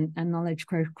management and knowledge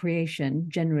creation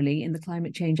generally in the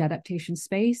climate change adaptation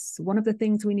space, one of the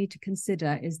things we need to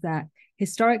consider is that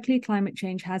historically climate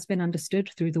change has been understood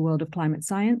through the world of climate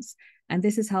science, and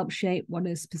this has helped shape what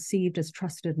is perceived as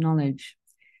trusted knowledge.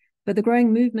 But the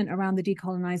growing movement around the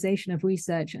decolonization of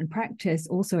research and practice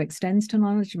also extends to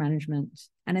knowledge management.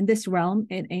 And in this realm,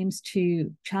 it aims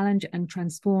to challenge and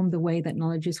transform the way that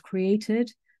knowledge is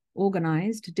created,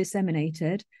 organized,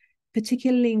 disseminated,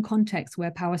 particularly in contexts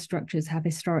where power structures have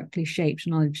historically shaped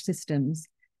knowledge systems.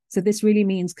 So this really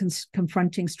means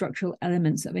confronting structural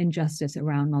elements of injustice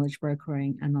around knowledge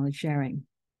brokering and knowledge sharing.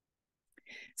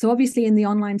 So obviously in the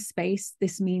online space,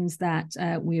 this means that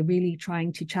we're really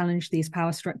trying to challenge these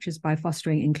power structures by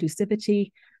fostering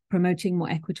inclusivity, promoting more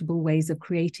equitable ways of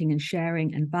creating and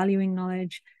sharing and valuing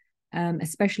knowledge,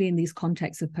 especially in these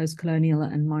contexts of post-colonial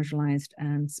and marginalized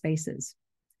spaces.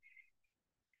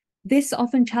 This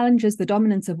often challenges the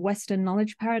dominance of Western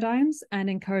knowledge paradigms and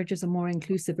encourages a more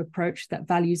inclusive approach that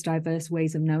values diverse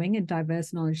ways of knowing and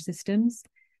diverse knowledge systems.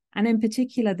 And in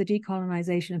particular, the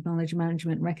decolonization of knowledge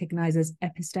management recognizes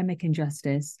epistemic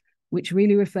injustice, which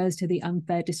really refers to the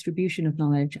unfair distribution of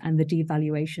knowledge and the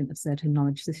devaluation of certain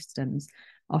knowledge systems,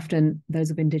 often those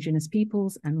of indigenous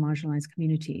peoples and marginalized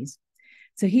communities.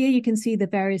 So here you can see the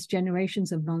various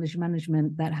generations of knowledge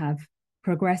management that have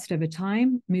progressed over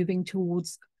time, moving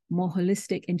towards more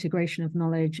holistic integration of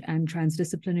knowledge and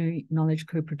transdisciplinary knowledge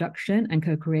co-production and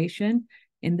co-creation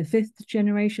in the 5th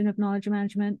generation of knowledge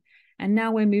management. And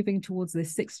now we're moving towards the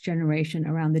 6th generation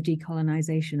around the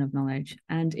decolonization of knowledge.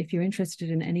 And if you're interested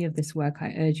in any of this work,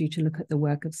 I urge you to look at the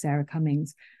work of Sarah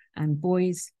Cummings and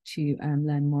Boys to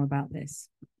learn more about this.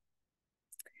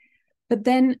 But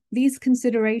then these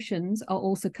considerations are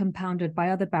also compounded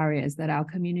by other barriers that our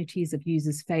communities of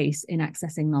users face in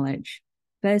accessing knowledge.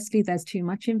 Firstly, there's too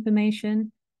much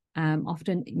information,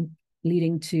 often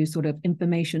leading to sort of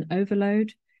information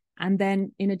overload. And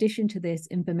then in addition to this,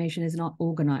 information is not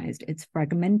organized. It's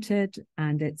fragmented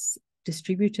and it's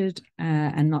distributed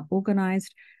and not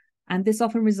organized. And this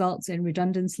often results in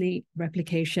redundancy,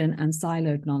 replication, and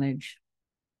siloed knowledge.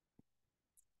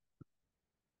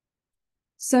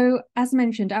 So as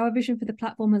mentioned, our vision for the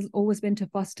platform has always been to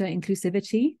foster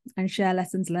inclusivity and share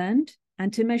lessons learned.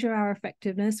 And to measure our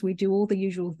effectiveness, we do all the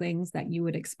usual things that you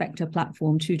would expect a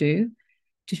platform to do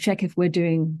to check if we're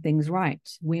doing things right.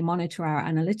 We monitor our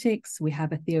analytics, we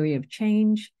have a theory of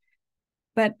change.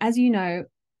 But as you know,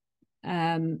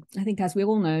 I think as we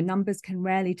all know, numbers can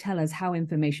rarely tell us how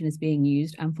information is being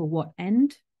used and for what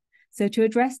end. So to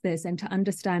address this and to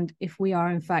understand if we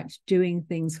are in fact doing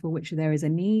things for which there is a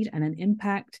need and an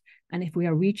impact, and if we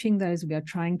are reaching those we are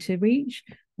trying to reach,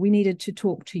 we needed to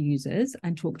talk to users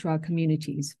and talk to our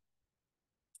communities.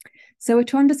 So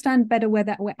to understand better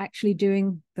whether we're actually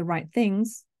doing the right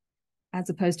things, as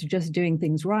opposed to just doing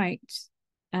things right,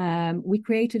 we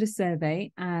created a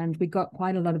survey and we got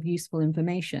quite a lot of useful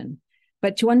information.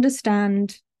 But to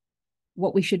understand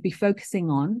what we should be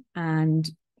focusing on and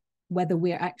whether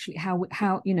we're actually,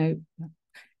 how you know,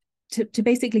 to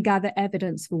basically gather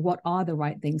evidence for what are the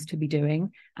right things to be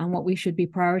doing and what we should be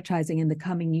prioritizing in the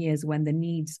coming years when the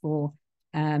needs for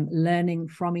learning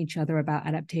from each other about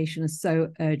adaptation is so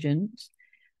urgent.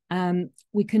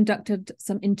 we conducted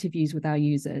some interviews with our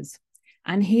users.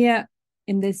 And here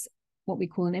in this, what we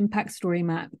call an impact story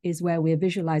map, is where we're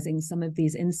visualizing some of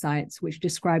these insights, which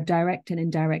describe direct and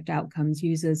indirect outcomes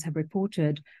users have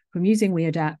reported from using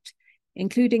WeAdapt,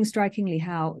 including strikingly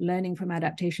how learning from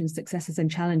adaptation successes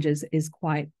and challenges is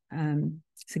quite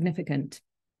significant.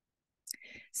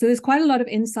 So there's quite a lot of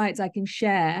insights I can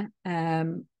share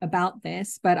about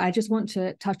this, but I just want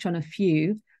to touch on a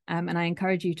few. And I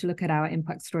encourage you to look at our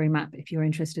impact story map if you're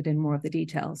interested in more of the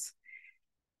details.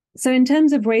 So in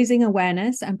terms of raising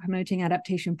awareness and promoting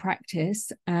adaptation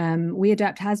practice,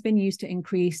 WeAdapt has been used to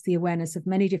increase the awareness of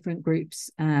many different groups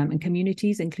and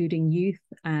communities, including youth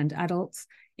and adults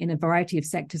in a variety of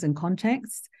sectors and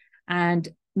contexts. And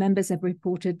members have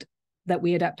reported that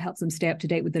WeAdapt helps them stay up to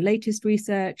date with the latest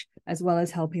research, as well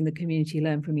as helping the community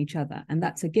learn from each other. And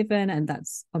that's a given, and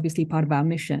that's obviously part of our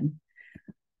mission.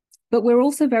 But we're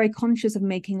also very conscious of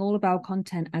making all of our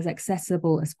content as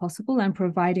accessible as possible and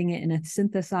providing it in a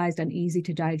synthesized and easy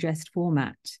to digest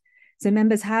format. So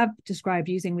members have described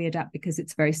using WeAdapt because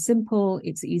it's very simple,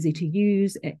 it's easy to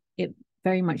use, it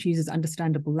very much uses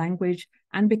understandable language,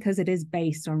 and because it is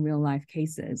based on real life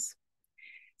cases.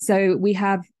 So we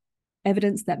have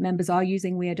evidence that members are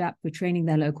using WeAdapt for training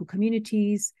their local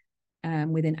communities,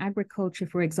 within agriculture,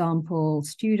 for example,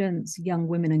 students, young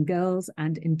women and girls,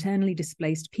 and internally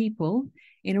displaced people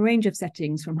in a range of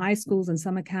settings, from high schools and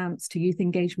summer camps to youth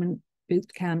engagement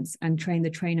boot camps and train the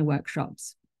trainer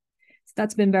workshops. So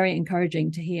that's been very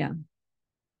encouraging to hear.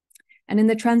 And in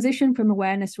the transition from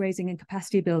awareness raising and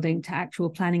capacity building to actual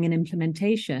planning and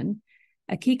implementation,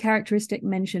 a key characteristic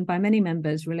mentioned by many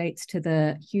members relates to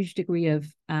the huge degree of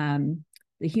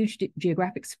the huge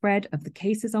geographic spread of the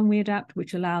cases on WeAdapt,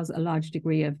 which allows a large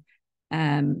degree of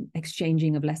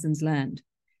exchanging of lessons learned.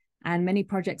 And many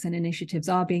projects and initiatives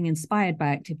are being inspired by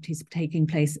activities taking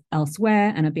place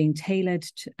elsewhere and are being tailored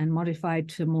and modified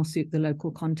to more suit the local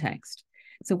context.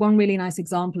 So one really nice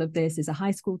example of this is a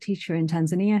high school teacher in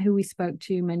Tanzania who we spoke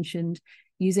to mentioned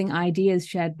using ideas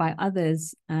shared by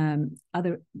others,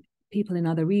 other people in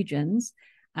other regions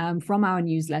from our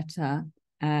newsletter,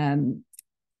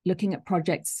 looking at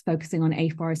projects focusing on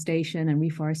afforestation and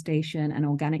reforestation and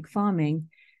organic farming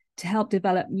to help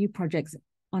develop new projects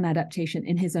on adaptation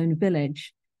in his own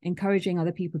village, encouraging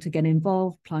other people to get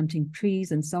involved, planting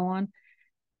trees and so on.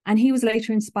 And he was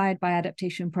later inspired by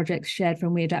adaptation projects shared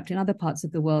from WeAdapt in other parts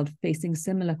of the world facing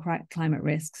similar climate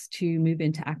risks to move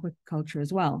into aquaculture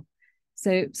as well.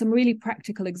 So some really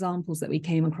practical examples that we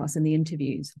came across in the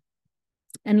interviews.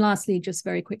 And lastly, just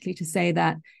very quickly to say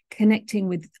that connecting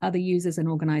with other users and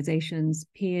organizations,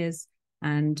 peers,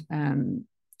 and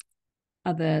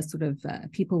other sort of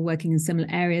people working in similar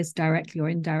areas, directly or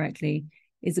indirectly,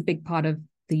 is a big part of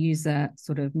the user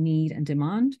sort of need and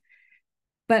demand.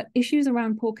 But issues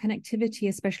around poor connectivity,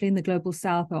 especially in the global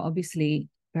south, are obviously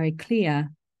very clear.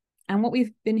 And what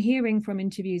we've been hearing from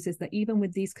interviews is that even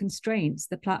with these constraints,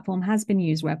 the platform has been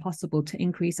used where possible to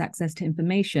increase access to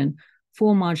information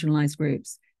for marginalized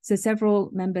groups. So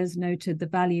several members noted the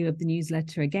value of the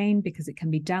newsletter again, because it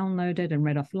can be downloaded and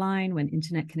read offline when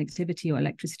internet connectivity or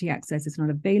electricity access is not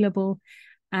available.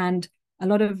 And a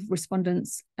lot of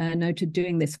respondents noted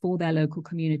doing this for their local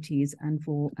communities and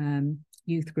for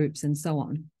youth groups and so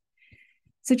on.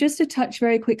 So just to touch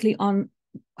very quickly on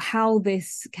how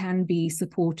this can be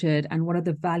supported and what are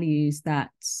the values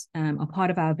that are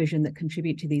part of our vision that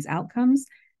contribute to these outcomes.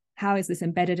 How is this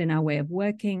embedded in our way of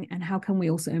working, and how can we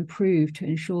also improve to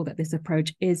ensure that this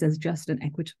approach is as just and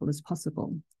equitable as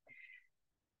possible?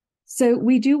 So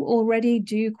we do already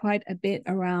do quite a bit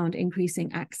around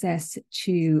increasing access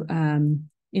to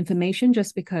information,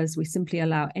 just because we simply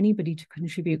allow anybody to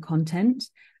contribute content.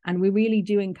 And we really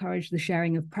do encourage the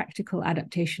sharing of practical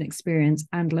adaptation experience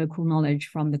and local knowledge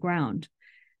from the ground.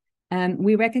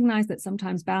 We recognize that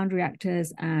sometimes boundary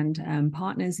actors and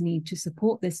partners need to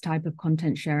support this type of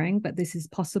content sharing, but this is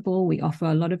possible. We offer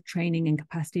a lot of training and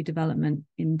capacity development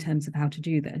in terms of how to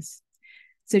do this.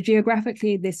 So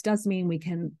geographically, this does mean we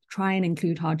can try and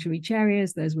include hard to reach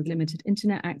areas, those with limited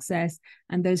internet access,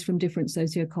 and those from different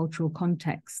sociocultural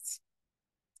contexts.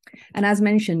 And as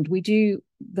mentioned, we do,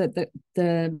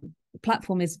 the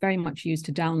platform is very much used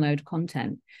to download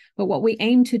content, but what we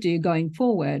aim to do going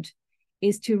forward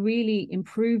is to really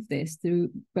improve this through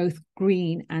both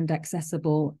green and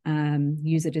accessible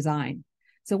user design.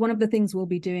 So one of the things we'll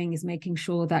be doing is making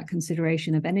sure that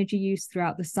consideration of energy use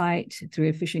throughout the site through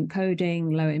efficient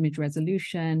coding, low image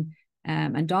resolution,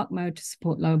 and dark mode to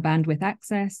support low bandwidth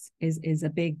access is a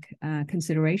big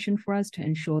consideration for us to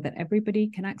ensure that everybody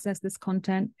can access this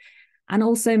content. and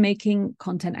also making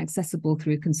content accessible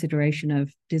through consideration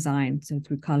of design, so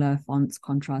through color, fonts,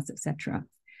 contrast, etc.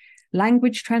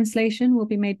 Language translation will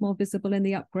be made more visible in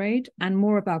the upgrade, and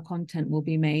more of our content will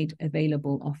be made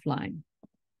available offline.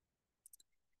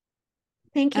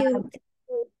 Thank you,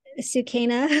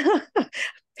 Sukaina.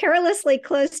 Perilously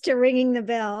close to ringing the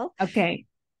bell. Okay.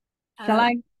 Shall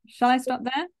I stop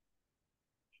there?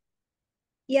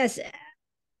 Yes.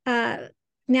 Now,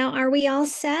 are we all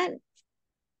set?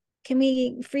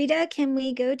 Frida, can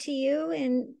we go to you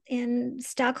in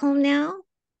Stockholm now?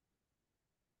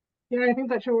 Yeah, I think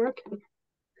that should work.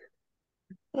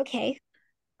 Okay.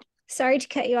 Sorry to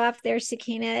cut you off there,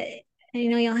 Sukaina. I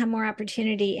know you'll have more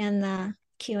opportunity in the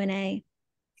Q&A.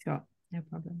 Sure, no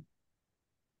problem.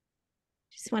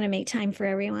 Just want to make time for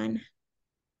everyone.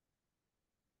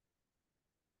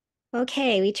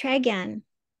 Okay, we try again.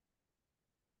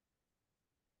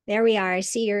 There we are. I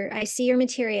see your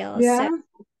materials. Yeah, so.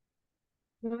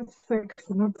 That's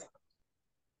excellent.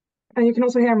 And you can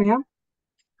also hear me, yeah?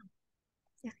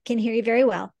 I can hear you very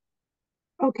well.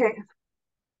 Okay,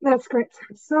 that's great.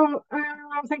 So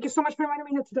thank you so much for inviting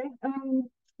me here today. I'm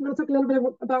going to talk a little bit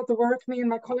about the work me and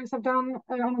my colleagues have done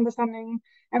on understanding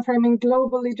and framing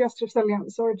globally just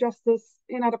resilience, or justice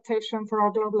in adaptation for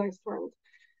our globalized world.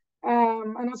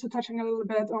 And also touching a little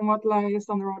bit on what lies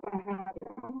on the road ahead.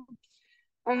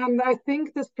 And I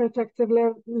think this perspective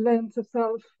lends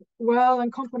itself well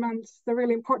and complements the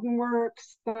really important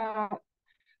works that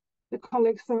the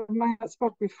colleagues of mine that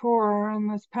spoke before on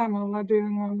this panel are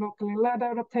doing on locally led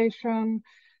adaptation,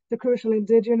 the crucial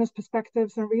indigenous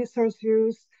perspectives and resource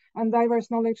use, and diverse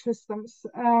knowledge systems.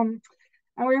 And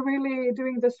we're really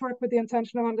doing this work with the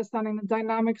intention of understanding the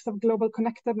dynamics of global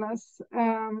connectedness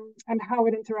and how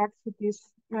it interacts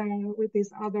with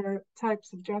these other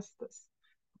types of justice.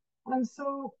 And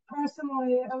so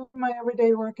personally, my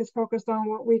everyday work is focused on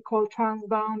what we call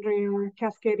transboundary or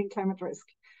cascading climate risk.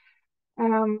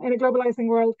 In a globalizing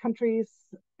world, countries,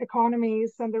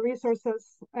 economies, and the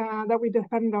resources that we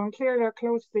depend on clearly are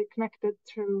closely connected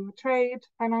to trade,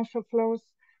 financial flows,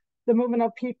 the movement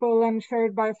of people, and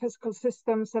shared biophysical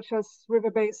systems such as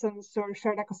river basins or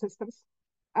shared ecosystems.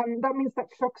 That means that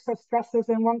shocks or stresses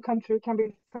in one country can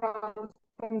be felt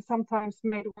and sometimes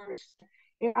made worse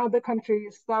in other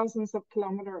countries thousands of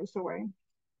kilometers away.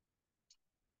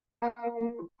 I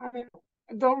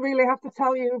don't really have to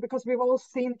tell you, because we've all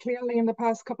seen clearly in the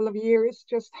past couple of years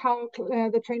just how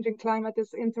the changing climate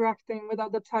is interacting with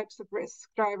other types of risk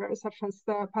drivers, such as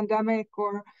the pandemic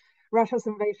or Russia's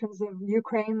invasions of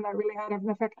Ukraine that really had an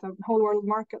effect on whole world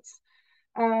markets,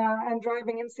 and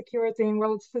driving insecurity in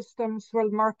world systems,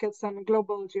 world markets, and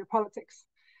global geopolitics.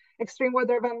 Extreme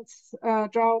weather events,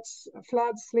 droughts,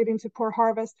 floods leading to poor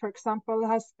harvest, for example,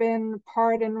 has been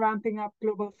part in ramping up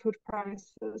global food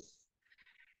prices.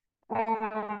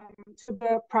 So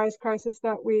the price crisis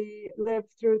that we live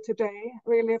through today,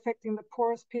 really affecting the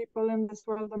poorest people in this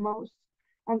world the most,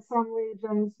 and some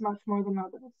regions much more than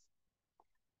others.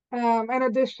 In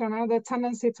addition, the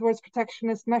tendency towards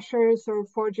protectionist measures or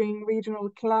forging regional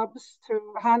clubs to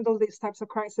handle these types of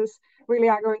crises really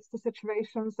aggravates the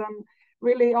situations and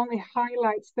really only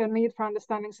highlights the need for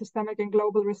understanding systemic and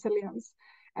global resilience,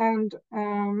 and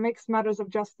makes matters of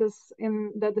justice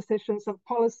in the decisions of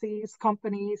policies,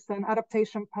 companies, and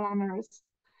adaptation planners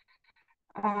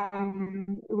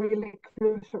really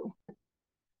crucial.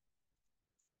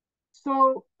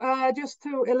 So just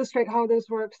to illustrate how this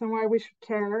works and why we should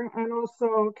care, and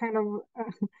also kind of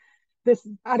this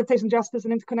adaptation justice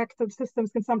and interconnected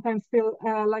systems can sometimes feel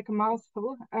like a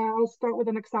mouthful. I'll start with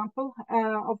an example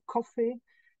of coffee,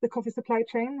 the coffee supply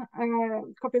chain.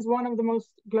 Coffee is one of the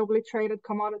most globally traded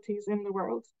commodities in the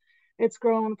world. It's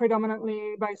grown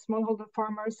predominantly by smallholder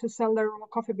farmers who sell their raw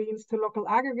coffee beans to local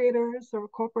aggregators or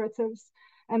cooperatives,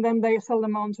 and then they sell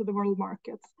them on to the world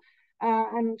markets.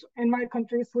 And in my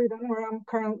country, Sweden, where I'm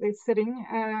currently sitting,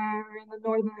 in the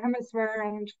Northern Hemisphere,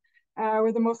 and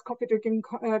we're the most coffee drinking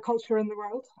culture in the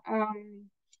world.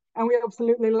 And we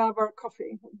absolutely love our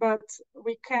coffee, but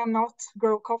we cannot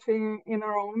grow coffee in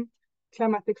our own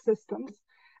climatic systems.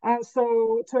 And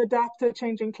so to adapt to a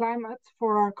changing climate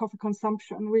for our coffee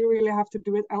consumption, we really have to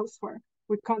do it elsewhere.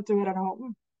 We can't do it at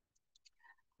home.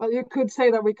 Well, you could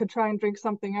say that we could try and drink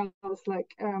something else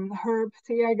like herb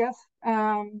tea, I guess.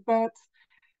 But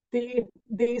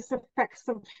these effects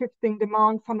of shifting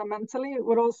demand fundamentally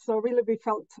would also really be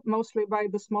felt mostly by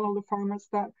the smallholder farmers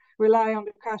that rely on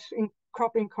the cash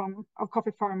crop income of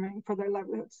coffee farming for their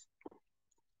livelihoods.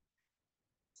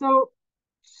 So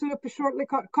super shortly,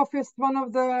 coffee is one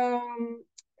of the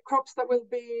crops that will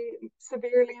be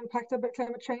severely impacted by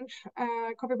climate change.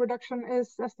 Coffee production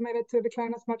is estimated to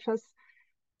decline as much as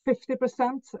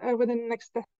 50% within the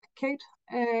next decade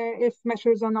if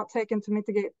measures are not taken to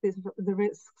mitigate the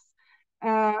risks,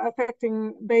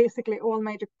 affecting basically all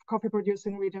major coffee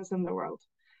producing regions in the world.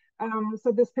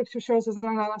 So this picture shows us an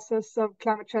analysis of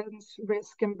climate change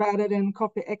risk embedded in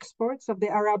coffee exports of the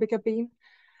Arabica bean,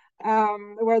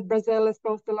 where Brazil is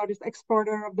both the largest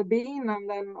exporter of the bean and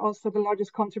then also the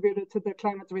largest contributor to the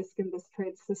climate risk in this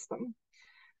trade system.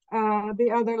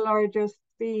 The other largest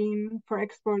bean for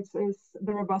exports is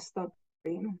the Robusta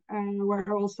bean,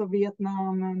 where also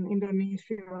Vietnam and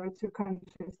Indonesia are two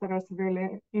countries that are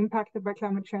severely impacted by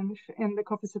climate change in the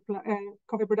coffee supply,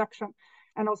 coffee production,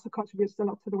 and also contributes a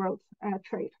lot to the world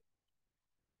trade.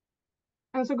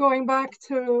 And so going back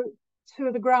to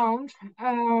the ground,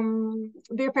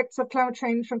 the effects of climate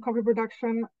change on coffee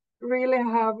production really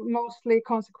have mostly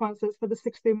consequences for the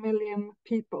 60 million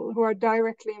people who are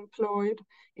directly employed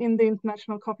in the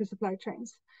international coffee supply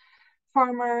chains.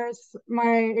 Farmers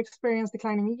might experience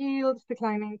declining yields,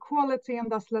 declining quality, and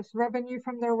thus less revenue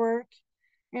from their work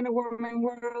in a warming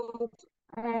world,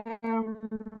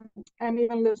 and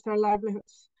even lose their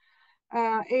livelihoods.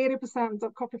 80%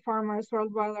 of coffee farmers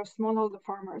worldwide are smallholder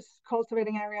farmers,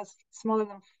 cultivating areas smaller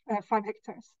than 5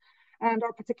 hectares, and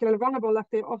are particularly vulnerable if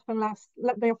they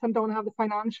often don't have the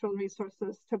financial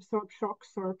resources to absorb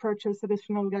shocks or purchase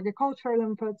additional agricultural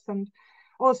inputs, and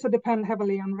also depend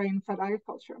heavily on rain-fed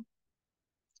agriculture.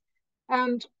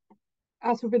 And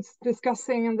as we've been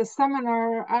discussing in the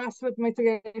seminar, as with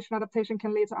mitigation, adaptation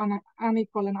can lead to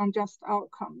unequal and unjust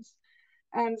outcomes.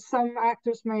 And some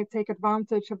actors may take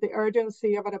advantage of the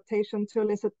urgency of adaptation to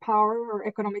elicit power or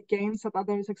economic gains at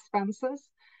others' expenses,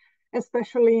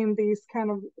 especially in these kind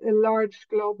of large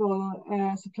global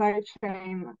supply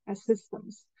chain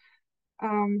systems.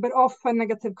 But often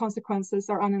negative consequences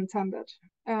are unintended.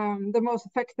 The most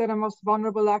affected and most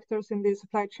vulnerable actors in these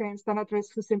supply chains then at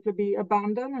risk to simply be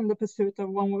abandoned in the pursuit of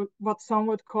what some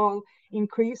would call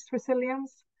increased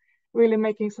resilience, really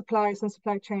making supplies and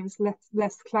supply chains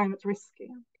less climate risky.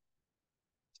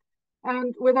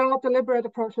 And without deliberate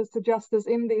approaches to justice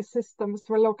in these systems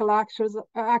where local actors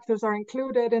are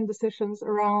included in decisions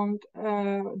around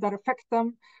that affect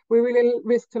them, we really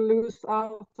risk to lose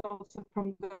out also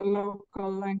from the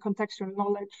local and contextual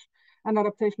knowledge and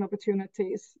adaptation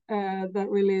opportunities that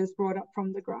really is brought up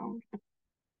from the ground.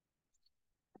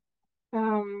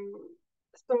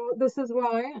 So this is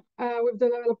why we've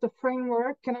developed a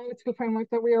framework, an analytical framework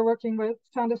that we are working with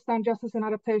to understand justice and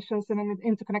adaptations in an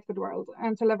interconnected world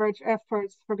and to leverage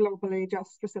efforts for globally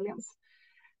just resilience.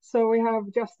 So we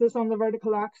have justice on the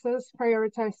vertical axis,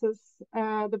 prioritizes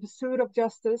the pursuit of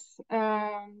justice,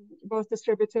 both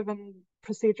distributive and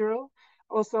procedural,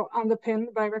 also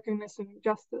underpinned by recognizing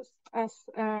justice, as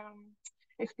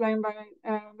explained by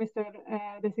Mr.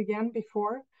 Desiguen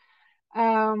before.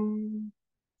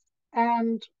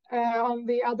 And on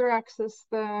the other axis,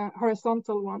 the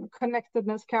horizontal one,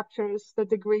 connectedness captures the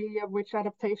degree of which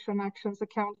adaptation actions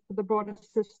account for the broader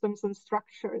systems and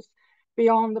structures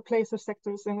beyond the place or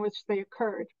sectors in which they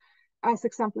occurred, as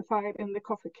exemplified in the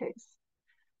coffee case.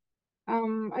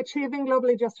 Achieving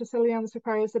globally just resilience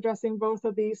requires addressing both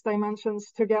of these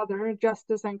dimensions together,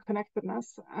 justice and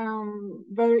connectedness,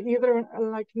 but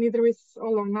neither is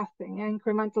all or nothing.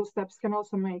 Incremental steps can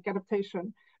also make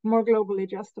adaptation more globally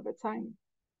just over time.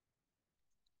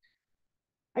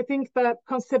 I think that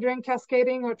considering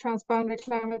cascading or transboundary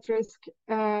climate risk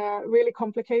really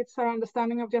complicates our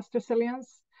understanding of just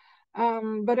resilience.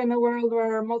 But in a world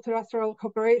where multilateral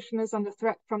cooperation is under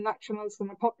threat from nationalism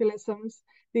and populisms,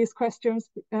 these questions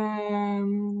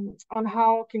on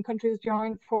how can countries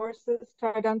join forces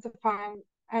to identify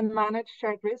and manage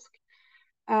shared risk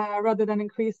rather than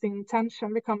increasing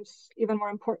tension becomes even more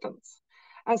important.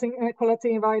 As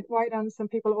inequality widens and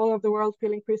people all over the world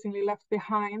feel increasingly left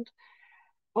behind,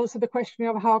 also the question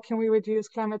of how can we reduce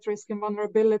climate risk and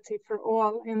vulnerability for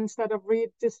all instead of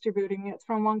redistributing it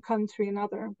from one country to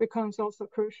another becomes also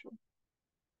crucial.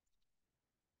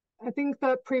 I think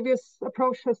that previous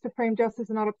approaches to frame justice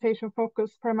and adaptation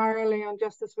focus primarily on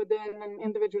justice within an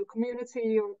individual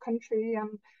community or country,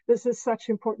 and this is such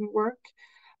important work.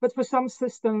 But for some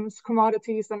systems,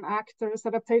 commodities, and actors,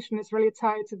 adaptation is really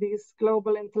tied to these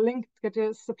global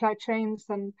interlinkages, supply chains,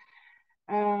 and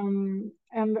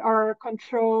are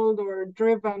controlled or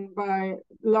driven by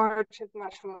large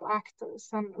international actors.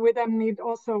 And we then need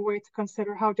also a way to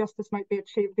consider how justice might be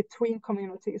achieved between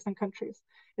communities and countries,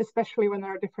 especially when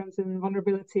there are differences in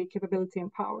vulnerability, capability,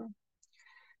 and power.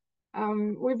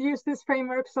 We've used this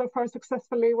framework so far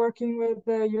successfully working with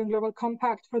the UN Global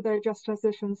Compact for their Just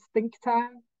Transitions Think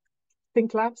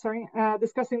Lab,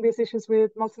 discussing these issues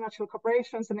with multinational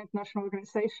corporations and international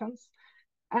organizations.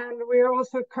 And we are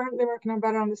also currently working on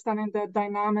better understanding the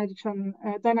dynamics and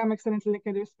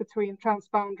interlinkages between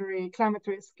transboundary climate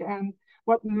risk and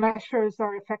what measures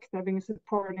are effective in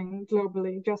supporting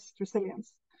globally just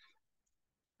resilience.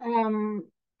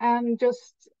 And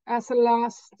just as a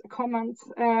last comment,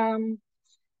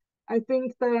 I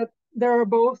think that there are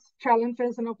both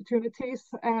challenges and opportunities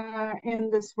in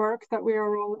this work that we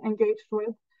are all engaged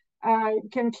with. I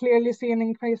can clearly see an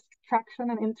increased traction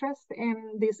and interest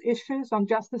in these issues on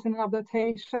justice and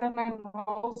adaptation, and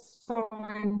also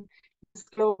in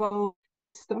global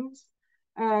systems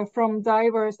from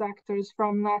diverse actors,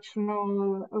 from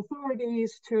national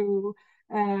authorities to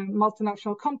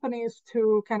multinational companies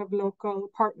to kind of local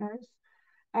partners.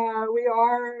 We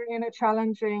are in a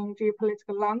challenging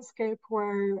geopolitical landscape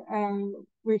where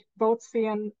we both see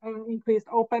an increased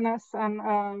openness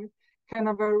and kind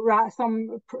of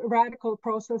some radical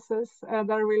processes that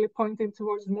are really pointing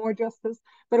towards more justice,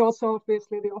 but also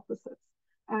obviously the opposites.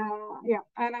 Yeah,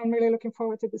 and I'm really looking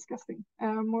forward to discussing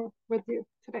more with you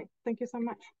today. Thank you so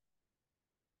much.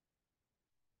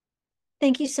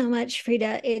 Thank you so much,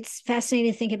 Frida. It's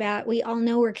fascinating to think about. We all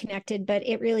know we're connected, but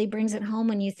it really brings it home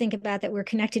when you think about that we're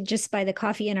connected just by the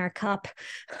coffee in our cup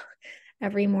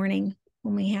every morning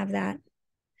when we have that.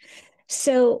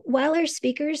 So while our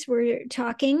speakers were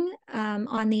talking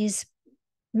on these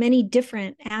many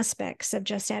different aspects of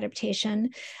just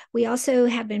adaptation, we also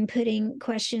have been putting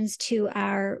questions to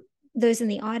those in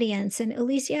the audience. And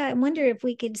Alicia, I wonder if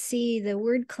we could see the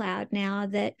word cloud now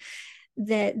that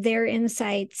their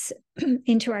insights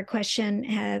into our question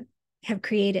have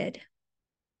created.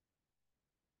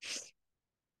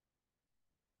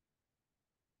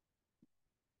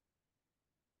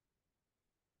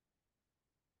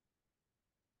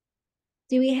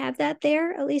 Do we have that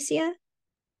there, Alicia?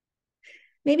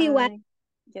 Maybe what?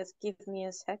 Just give me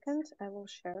a second. I will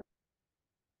share.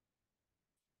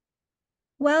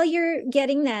 While you're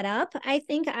getting that up, I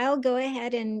think I'll go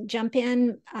ahead and jump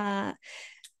in. I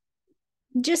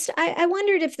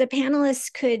wondered if the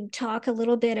panelists could talk a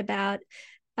little bit about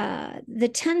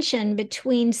the tension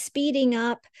between speeding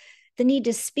up, the need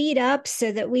to speed up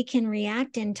so that we can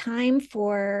react in time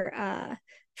for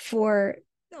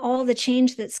all the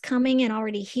change that's coming and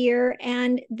already here,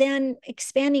 and then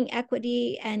expanding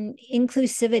equity and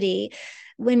inclusivity.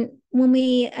 When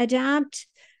we adopt,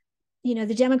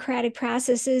 the democratic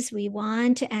processes we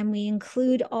want, and we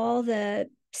include all the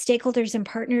stakeholders and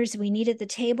partners we need at the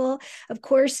table, of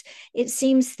course, it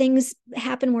seems things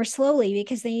happen more slowly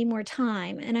because they need more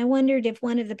time. And I wondered if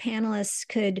one of the panelists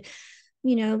could,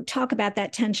 talk about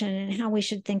that tension and how we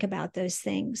should think about those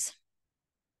things.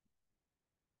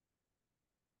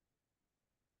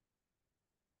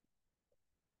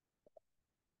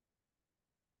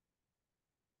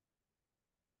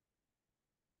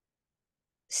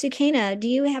 Sukaina, do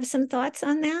you have some thoughts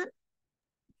on that?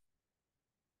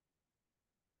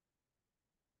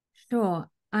 Sure.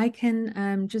 I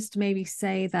can just maybe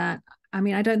say that,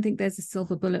 I don't think there's a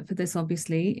silver bullet for this,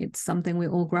 obviously. It's something we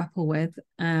all grapple with.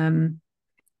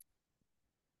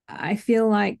 I feel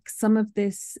like some of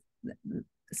the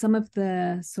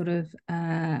sort of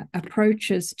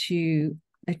approaches to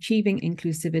achieving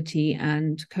inclusivity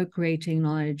and co-creating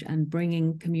knowledge and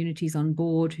bringing communities on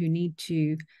board who need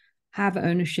to have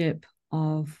ownership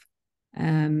of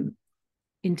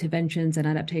interventions and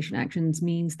adaptation actions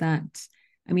means that,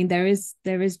 there is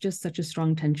just such a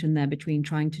strong tension there between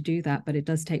trying to do that, but it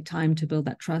does take time to build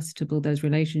that trust, to build those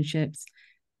relationships.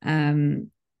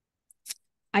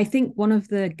 I think one of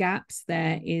the gaps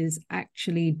there is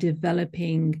actually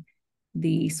developing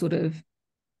the sort of,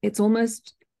 I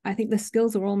think the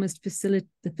skills are almost the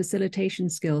facilitation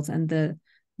skills and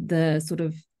the sort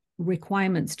of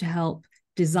requirements to help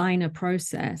design a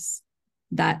process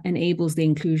that enables the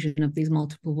inclusion of these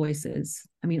multiple voices.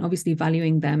 Obviously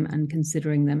valuing them and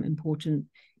considering them important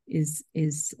is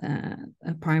a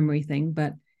primary thing,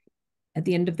 but at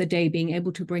the end of the day, being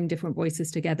able to bring different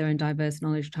voices together and diverse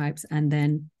knowledge types and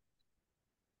then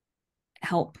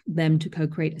help them to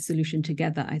co-create a solution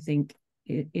together, I think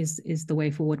is the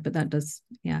way forward. But that does,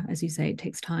 as you say, it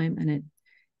takes time and it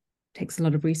takes a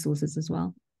lot of resources as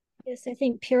well. Yes, I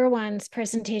think Pirwan's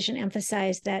presentation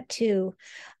emphasized that too.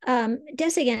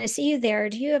 Desigan, I see you there.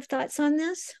 Do you have thoughts on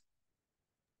this?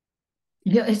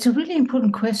 Yeah, it's a really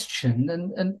important question,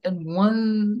 and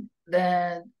one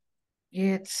that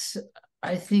it's,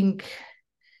 I think,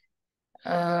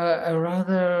 a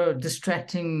rather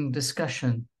distracting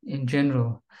discussion in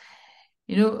general.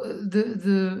 We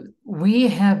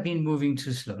have been moving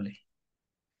too slowly,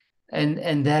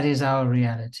 and that is our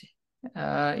reality.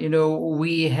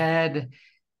 We had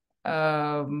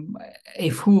a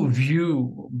full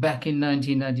view back in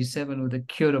 1997 with the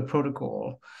Kyoto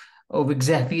Protocol of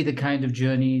exactly the kind of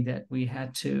journey that we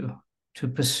had to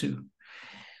pursue.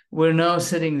 We're now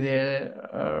sitting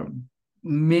there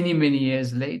many, many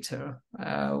years later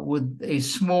with a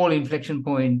small inflection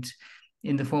point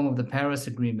in the form of the Paris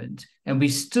Agreement, and we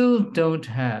still don't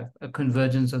have a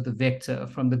convergence of the vector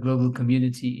from the global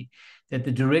community that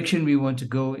the direction we want to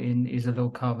go in is a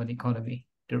low-carbon economy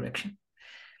direction.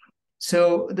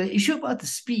 So the issue about the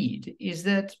speed is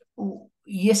that,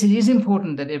 yes, it is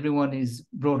important that everyone is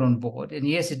brought on board, and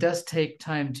yes, it does take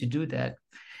time to do that.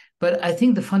 But I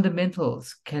think the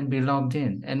fundamentals can be logged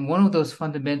in. And one of those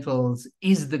fundamentals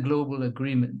is the global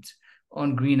agreement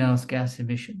on greenhouse gas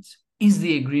emissions, is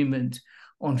the agreement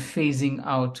on phasing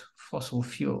out fossil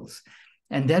fuels.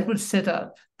 And that would set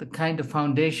up the kind of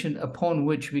foundation upon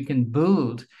which we can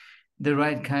build the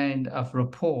right kind of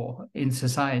rapport in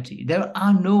society. There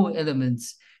are no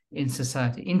elements in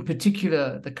society, in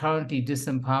particular, the currently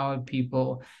disempowered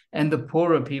people and the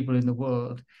poorer people in the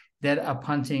world, that are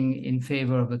punting in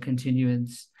favor of a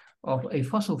continuance of a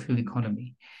fossil fuel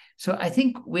economy. So I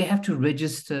think we have to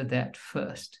register that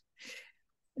first.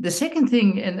 The second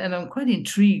thing, and I'm quite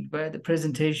intrigued by the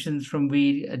presentations from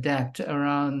We Adapt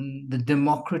around the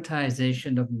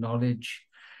democratization of knowledge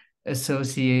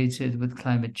associated with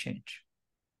climate change.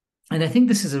 And I think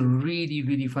this is a really,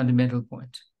 really fundamental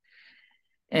point.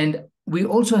 And we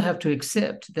also have to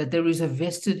accept that there is a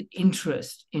vested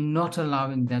interest in not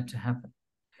allowing that to happen.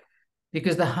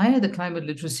 Because the higher the climate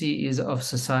literacy is of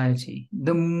society,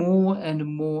 the more and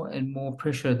more and more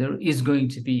pressure there is going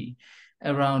to be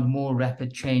around more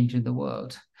rapid change in the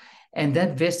world. And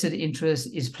that vested interest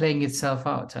is playing itself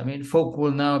out. I mean, folk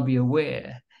will now be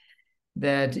aware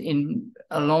that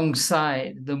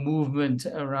alongside the movement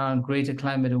around greater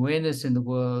climate awareness in the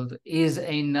world is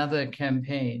another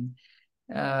campaign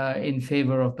in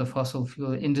favor of the fossil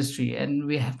fuel industry. And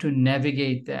we have to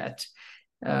navigate that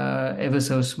ever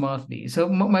so smartly. So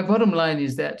my bottom line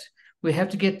is that we have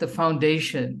to get the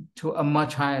foundation to a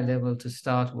much higher level to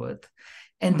start with.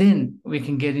 And then we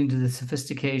can get into the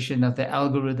sophistication of the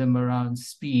algorithm around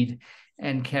speed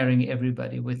and carrying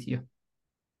everybody with you.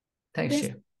 Thanks,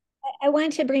 Chair. I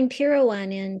want to bring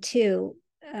Pirawan in too.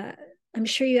 I'm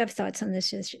sure you have thoughts on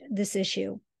this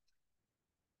issue.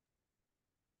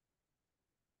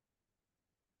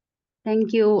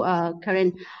 Thank you,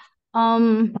 Karen.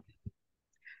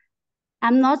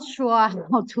 I'm not sure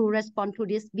how to respond to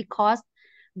this because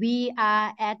we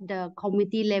are at the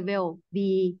committee level,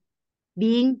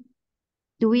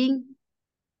 doing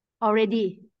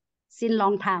already since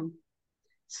long time.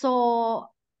 So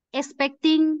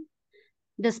expecting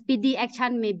the speedy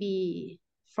action may be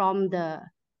from the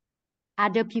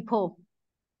other people.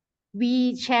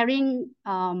 We sharing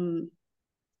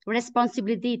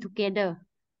responsibility together.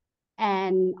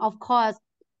 And of course,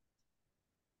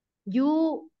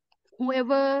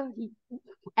 whoever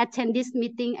attend this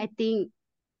meeting, I think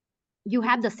you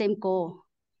have the same goal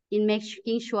in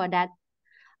making sure that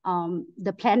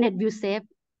the planet will safe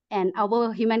and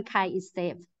our humankind is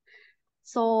safe.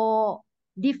 So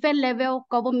different level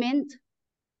government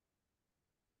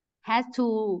has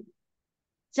to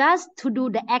just to do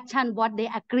the action what they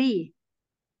agree,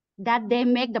 that they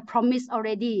make the promise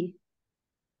already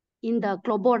in the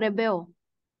global level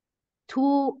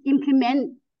to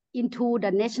implement into the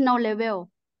national level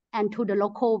and to the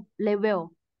local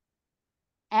level.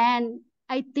 And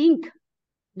I think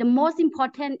the most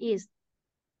important is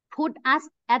put us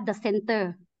at the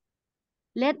center.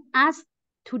 Let us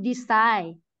to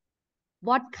decide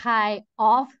what kind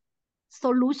of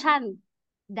solution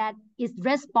that is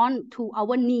respond to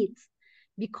our needs.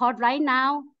 Because right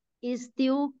now is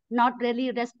still not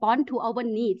really respond to our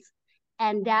needs.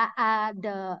 And there are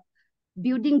the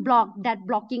building block that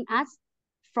blocking us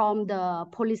from the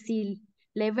policy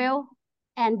level,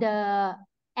 and the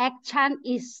action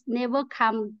is never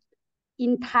come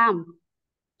in time.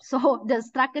 So the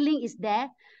struggling is there.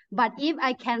 But if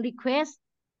I can request,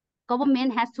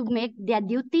 government has to make their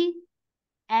duty,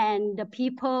 and the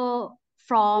people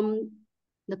from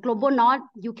the global north,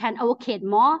 you can allocate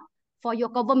more for your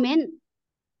government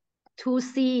to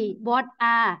see what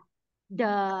are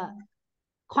the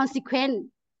consequences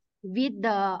with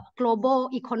the global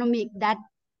economic that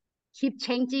keep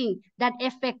changing, that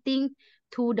affecting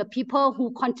to the people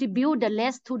who contribute the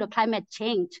less to the climate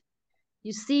change.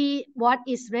 You see what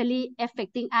is really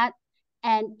affecting us,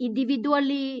 and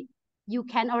individually, you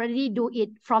can already do it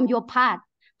from your part,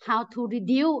 how to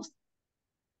reduce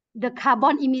the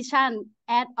carbon emission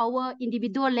at our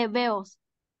individual levels,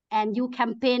 and you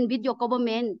campaign with your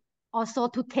government also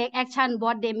to take action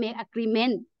what they make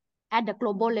agreement at the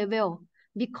global level,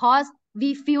 because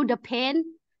we feel the pain,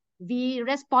 we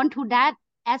respond to that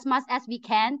as much as we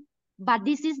can, but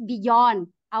this is beyond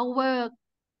our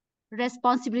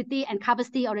responsibility and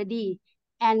capacity already.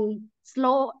 And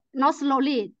not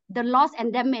slowly, the loss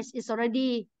and damage is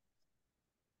already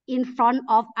in front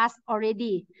of us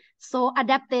already. So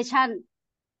adaptation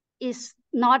is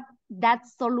not that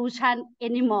solution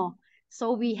anymore.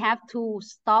 So we have to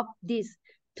stop this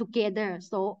together.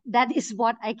 So that is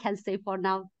what I can say for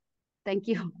now. Thank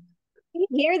you. I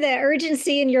hear the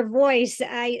urgency in your voice.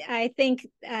 I think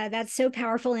that's so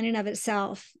powerful in and of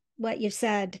itself, what you've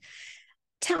said.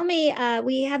 Tell me,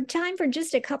 we have time for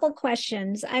just a couple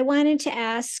questions. I wanted to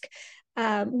ask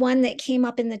one that came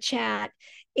up in the chat.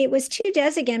 It was to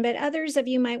Des again, but others of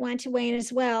you might want to weigh in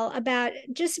as well about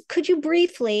just, could you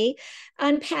briefly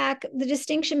unpack the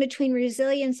distinction between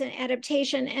resilience and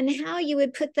adaptation and how you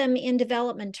would put them in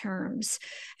development terms,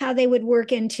 how they would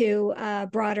work into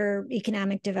broader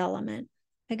economic development?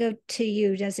 I go to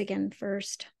you, Des, again,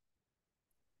 first.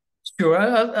 Sure,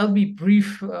 I'll be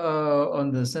brief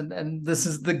on this, and this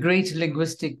is the great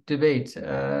linguistic debate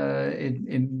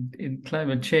in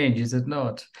climate change, is it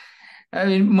not? I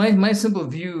mean, my simple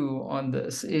view on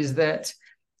this is that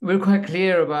we're quite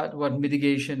clear about what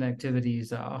mitigation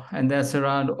activities are, and that's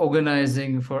around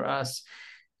organizing for us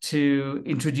to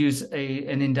introduce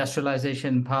an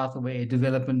industrialization pathway, a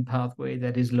development pathway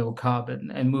that is low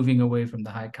carbon and moving away from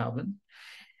the high carbon.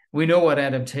 We know what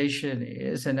adaptation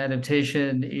is, and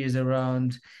adaptation is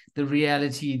around the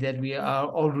reality that we are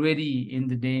already in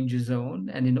the danger zone,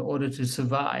 and in order to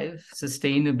survive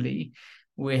sustainably,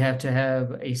 we have to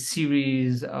have a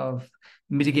series of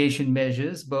mitigation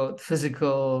measures, both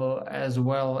physical as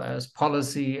well as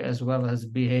policy, as well as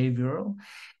behavioral.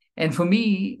 And for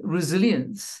me,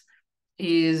 resilience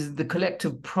is the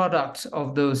collective product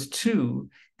of those two.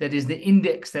 That is the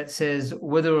index that says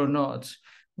whether or not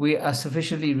we are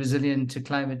sufficiently resilient to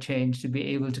climate change to be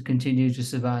able to continue to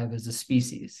survive as a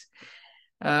species.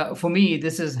 For me,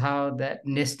 this is how that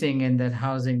nesting and that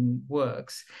housing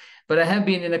works. But I have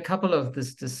been in a couple of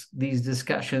these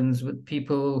discussions with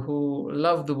people who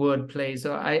love the wordplay.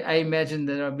 So I imagine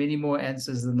there are many more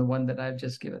answers than the one that I've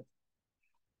just given.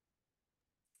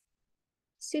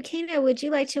 Sukaina, would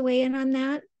you like to weigh in on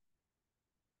that?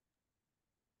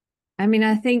 I mean,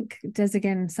 I think Des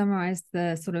again summarized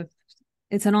the sort of,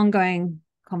 it's an ongoing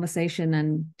conversation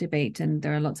and debate, and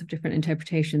there are lots of different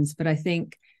interpretations. But I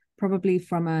think probably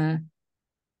from an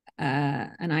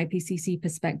IPCC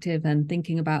perspective and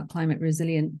thinking about climate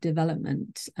resilient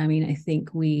development, I mean, I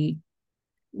think we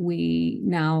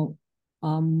now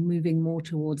are moving more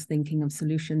towards thinking of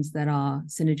solutions that are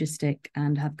synergistic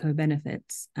and have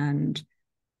co-benefits. And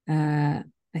I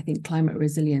think climate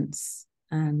resilience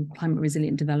and climate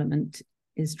resilient development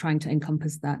is trying to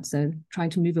encompass that. So trying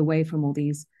to move away from all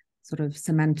these sort of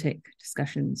semantic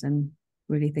discussions and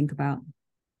really think about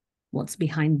what's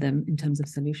behind them in terms of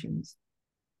solutions.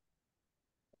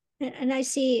 And I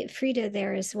see Frida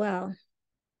there as well.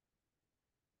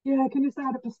 Yeah, I can just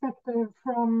add a perspective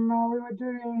from we were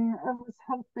doing, I was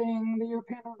helping the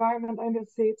European Environment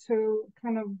Agency to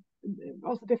kind of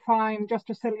also define just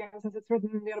resilience as it's written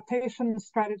in the adaptation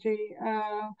strategy,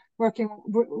 working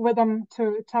with them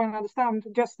to try and understand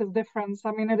just the difference.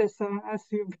 I mean, it is, as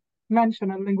you've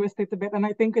mentioned, a linguistic debate, and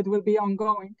I think it will be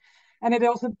ongoing. And it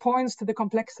also points to the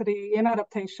complexity in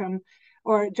adaptation,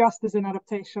 or justice in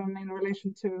adaptation in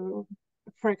relation to,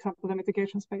 for example, the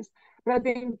mitigation space. But I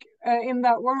think in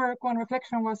that work, one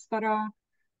reflection was that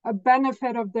a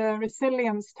benefit of the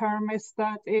resilience term is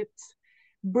that it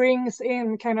brings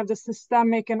in kind of the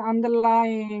systemic and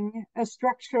underlying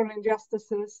structural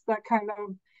injustices that kind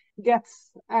of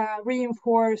gets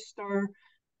reinforced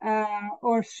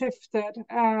or shifted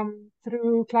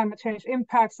through climate change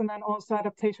impacts, and then also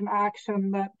adaptation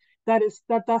action that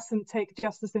doesn't take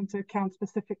justice into account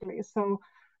specifically. So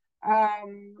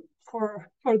for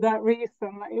that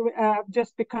reason,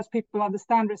 just because people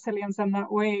understand resilience in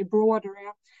that way broader,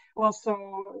 also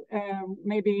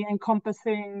maybe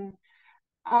encompassing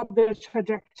other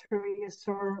trajectories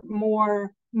or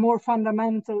more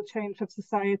fundamental change of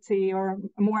society, or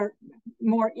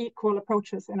more equal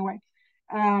approaches in a way.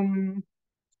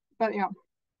 But yeah.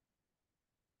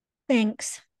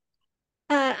 Thanks.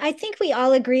 I think we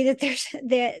all agree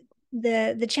that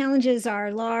the challenges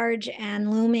are large and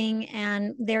looming,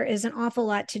 and there is an awful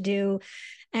lot to do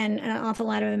and an awful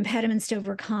lot of impediments to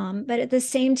overcome. But at the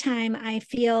same time, I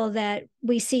feel that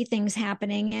we see things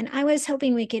happening, and I was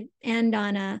hoping we could end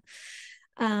on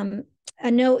a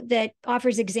note that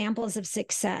offers examples of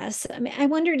success. I mean, I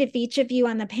wondered if each of you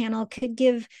on the panel could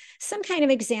give some kind of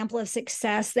example of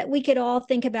success that we could all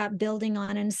think about building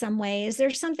on in some way. Is there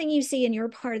something you see in your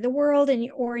part of the world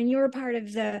or in your part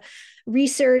of the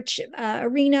research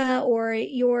arena or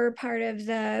your part of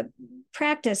the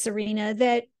practice arena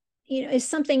that is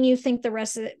something you think the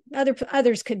rest of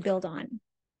others could build on?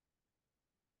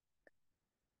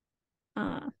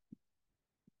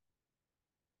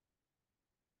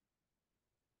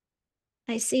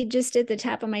 I see just at the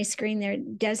top of my screen there,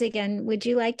 Des again. Would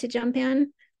you like to jump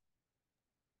in?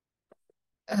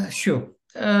 Sure.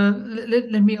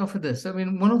 Let me offer this. I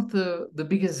mean, one of the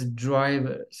biggest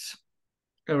drivers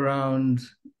around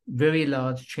very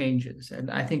large changes, and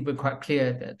I think we're quite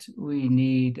clear that we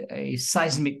need a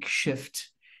seismic shift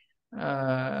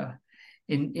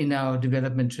in our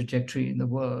development trajectory in the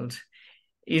world,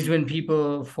 is when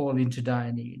people fall into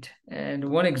dire need. And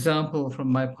one example from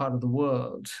my part of the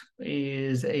world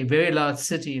is a very large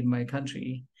city in my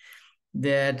country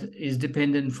that is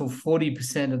dependent for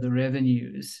 40% of the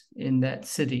revenues in that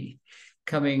city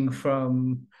coming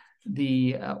from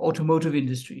the automotive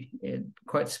industry, and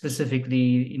quite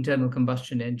specifically internal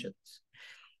combustion engines.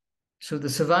 So the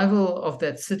survival of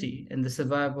that city and the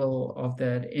survival of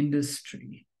that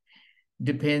industry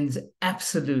depends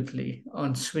absolutely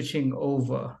on switching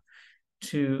over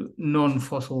to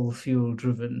non-fossil fuel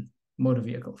driven motor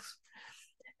vehicles.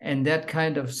 And that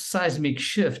kind of seismic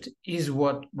shift is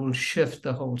what will shift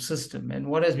the whole system. And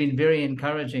what has been very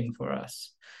encouraging for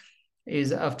us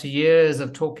is, after years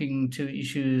of talking to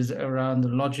issues around the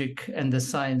logic and the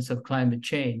science of climate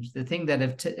change, the thing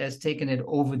that has taken it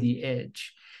over the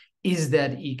edge is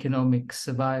that economic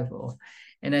survival.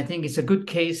 And I think it's a good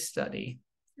case study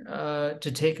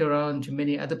to take around to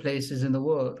many other places in the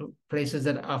world, places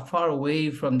that are far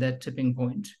away from that tipping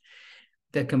point,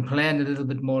 that can plan a little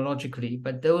bit more logically.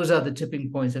 But those are the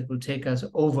tipping points that will take us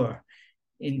over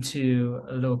into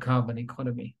a low carbon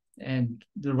economy and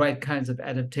the right kinds of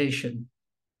adaptation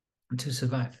to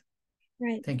survive.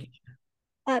 Right. Thank you.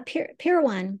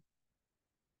 Pirwan.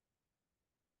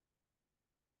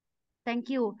 Thank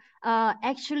you.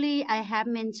 Actually, I have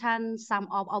mentioned some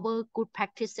of our good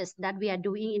practices that we are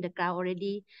doing in the ground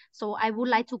already. So I would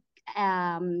like to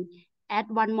add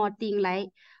one more thing, like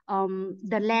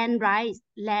the land rights,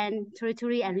 land,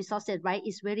 territory, and resources, right,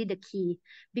 is really the key.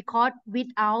 Because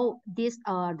without these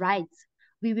rights,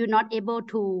 we will not able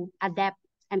to adapt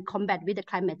and combat with the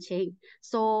climate change.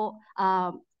 So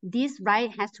this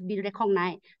right has to be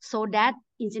recognized so that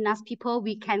indigenous people,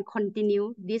 we can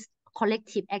continue this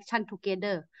collective action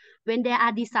together. When there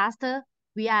are disasters,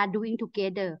 we are doing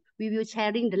together. We will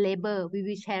sharing the labor, we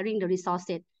will sharing the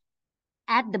resources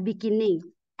at the beginning,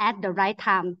 at the right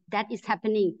time. That is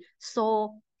happening.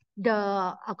 So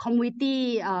the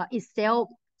community is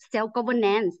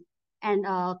self-governance and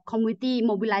community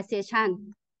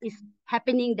mobilization is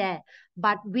happening there.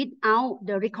 But without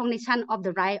the recognition of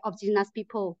the right of indigenous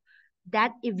people,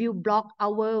 that it will block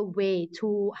our way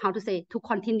to, to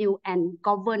continue and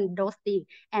govern those things.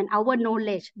 And our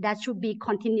knowledge that should be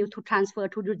continued to transfer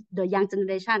to the young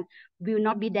generation will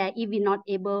not be there if we're not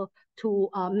able to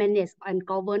manage and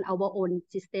govern our own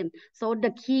system. So the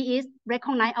key is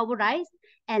recognize our rights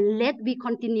and let we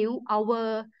continue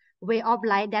our way of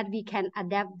life that we can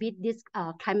adapt with this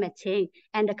climate change,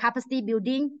 and the capacity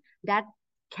building that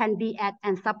can be at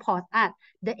and support us.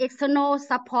 The external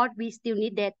support we still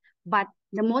need that, but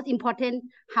the most important,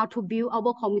 how to build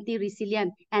our community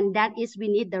resilient, and that is we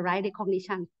need the right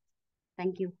recognition.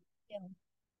 Thank you.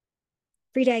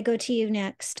 Frida, I go to you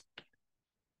next.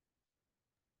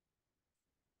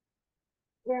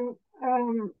 Well,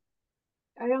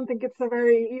 I don't think it's a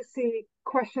very easy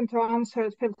question to answer.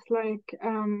 It feels like,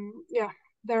 yeah,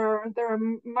 there are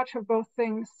much of both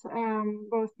things,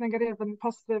 both negative and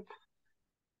positive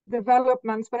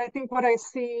developments. But I think what I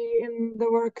see in the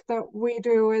work that we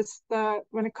do is that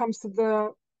when it comes to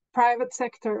the private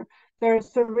sector,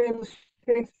 there's a real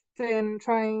shift in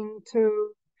trying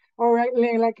to, or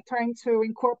like trying to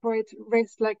incorporate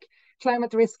risk, like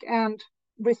climate risk and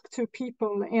risk to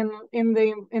people in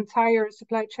the entire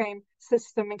supply chain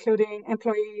system, including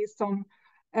employees on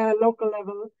a local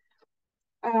level,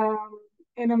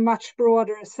 in a much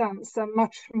broader sense, and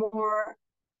much more,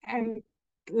 and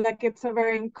like it's a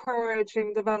very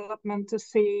encouraging development to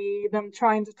see them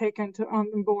trying to take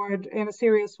on board in a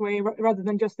serious way, rather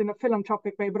than just in a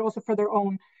philanthropic way, but also for their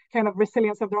own kind of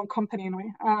resilience of their own company in a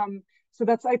way. So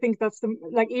that's, I think that's the,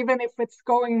 like, even if it's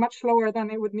going much slower than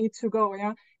it would need to go,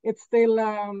 yeah, it's still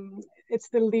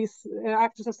these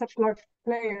actors as such large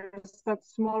players that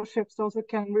small ships also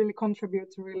can really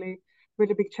contribute to really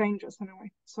really big changes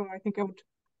anyway. So I think I would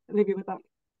leave you with that.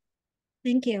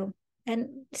 Thank you.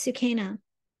 And Sukaina.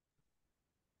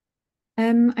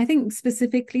 I think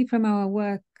specifically from our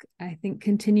work, I think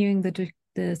continuing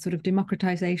the sort of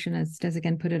democratization, as Des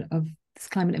again put it, of this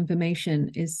climate information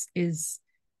is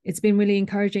it's been really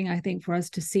encouraging, I think, for us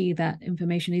to see that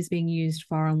information is being used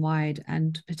far and wide,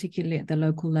 and particularly at the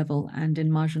local level and in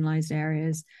marginalized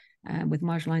areas with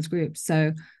marginalized groups.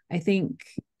 So I think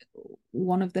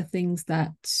one of the things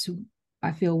that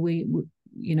I feel we,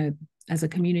 you know, as a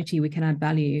community, we can add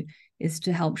value is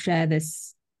to help share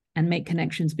this and make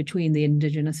connections between the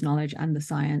indigenous knowledge and the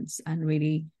science, and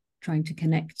really trying to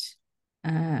connect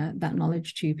that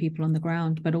knowledge to people on the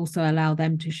ground, but also allow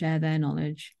them to share their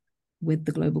knowledge with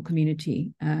the global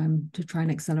community to try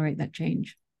and accelerate that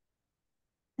change.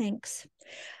 Thanks.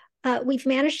 We've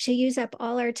managed to use up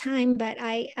all our time, but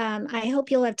I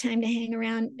hope you'll have time to hang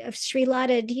around.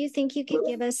 Srilata, do you think you could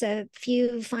give us a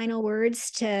few final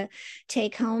words to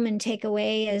take home and take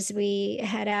away as we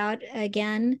head out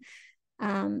again?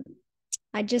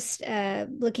 I just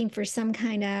looking for some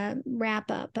kind of wrap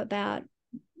up about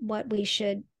what we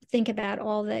should think about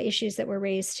all the issues that were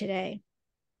raised today.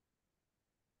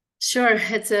 Sure,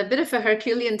 it's a bit of a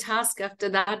Herculean task after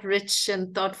that rich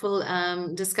and thoughtful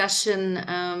discussion,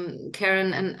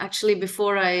 Karen. And actually,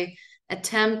 before I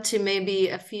attempt to maybe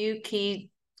a few key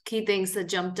things that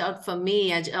jumped out for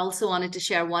me, I also wanted to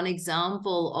share one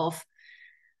example of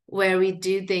where we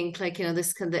do think, like, you know,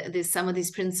 this some of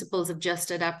these principles of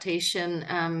just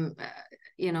adaptation,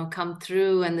 you know, come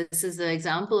through. And this is an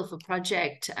example of a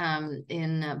project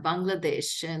in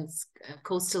Bangladesh and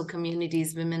coastal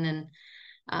communities, women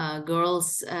and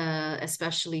girls,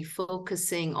 especially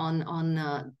focusing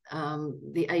on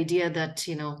the idea that,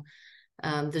 you know,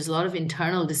 there's a lot of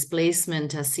internal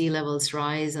displacement as sea levels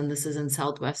rise, and this is in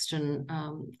southwestern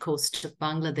coast of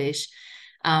Bangladesh.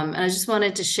 And I just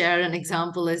wanted to share an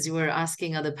example as you were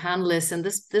asking other panelists. And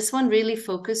this one really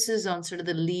focuses on sort of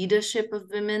the leadership of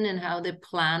women and how they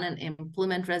plan and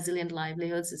implement resilient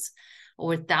livelihoods. It's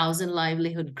over 1,000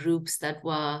 livelihood groups that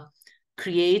were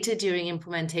created during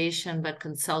implementation, but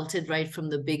consulted right from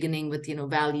the beginning with, you know,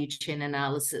 value chain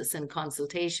analysis and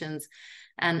consultations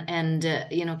and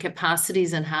you know,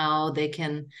 capacities and how they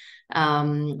can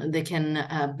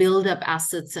build up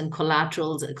assets and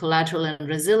collateral and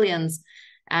resilience,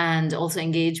 and also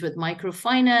engage with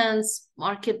microfinance,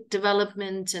 market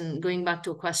development, and going back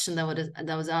to a question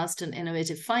that was asked in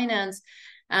innovative finance.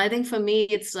 And I think for me,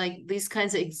 it's like these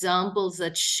kinds of examples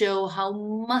that show how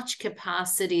much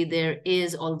capacity there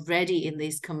is already in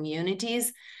these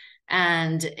communities,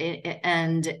 and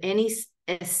any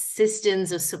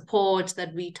assistance or support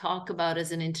that we talk about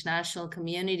as an international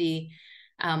community,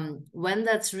 when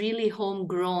that's really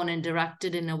homegrown and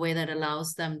directed in a way that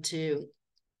allows them to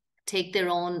take their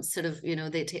own sort of, you know,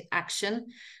 they take action.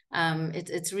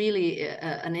 It's really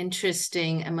an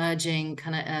interesting emerging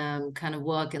kind of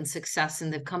work and success.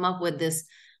 And they've come up with this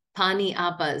Pani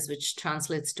Appas, which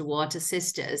translates to water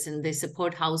sisters, and they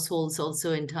support households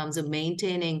also in terms of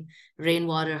maintaining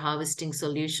rainwater harvesting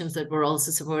solutions that were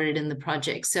also supported in the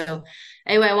project. So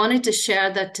anyway, I wanted to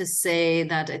share that to say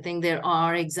that I think there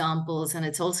are examples, and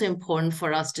it's also important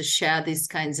for us to share these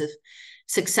kinds of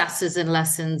successes and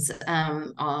lessons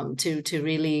to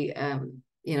really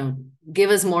you know, give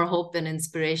us more hope and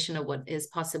inspiration of what is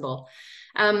possible.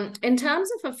 In terms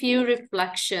of a few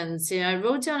reflections, you know, I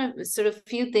wrote down a sort of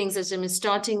few things as I'm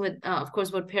starting with, of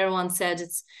course, what Perwan said.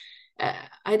 It's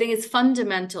I think it's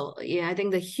fundamental. Yeah, I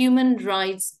think the human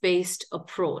rights-based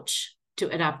approach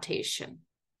to adaptation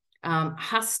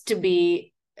has to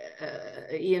be,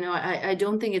 you know, I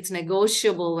don't think it's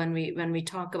negotiable when we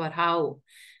talk about how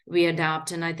we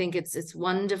adapt. And I think it's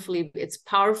wonderfully, it's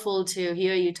powerful to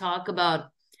hear you talk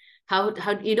about how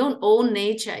you don't own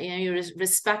nature, you know, you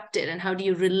respect it, and how do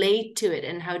you relate to it,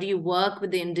 and how do you work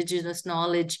with the indigenous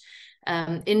knowledge,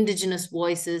 indigenous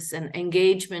voices, and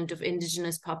engagement of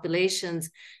indigenous populations.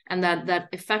 And that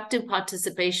effective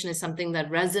participation is something that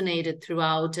resonated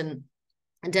throughout. And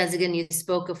Des, again, you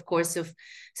spoke, of course, of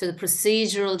the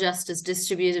procedural justice,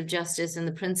 distributive justice, and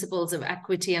the principles of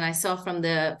equity. And I saw from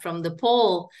the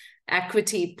poll,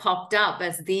 equity popped up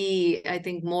as I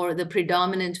think more the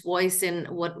predominant voice in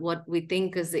what we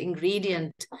think is the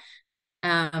ingredient.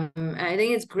 I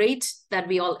think it's great that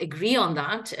we all agree on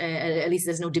that. At least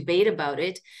there's no debate about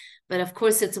it. But of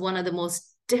course, it's one of the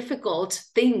most difficult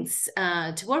things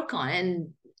to work on, and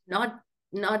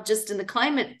not just in the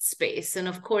climate space. And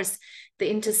of course, the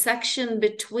intersection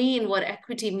between what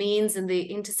equity means and the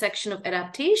intersection of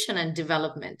adaptation and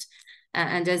development.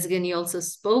 And again, you also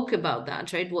spoke about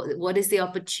that, right? What is the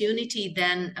opportunity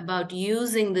then about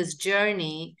using this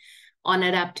journey on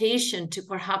adaptation to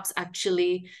perhaps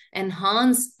actually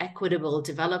enhance equitable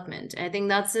development? I think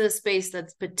that's a space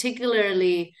that's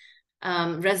particularly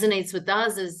resonates with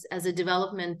us as a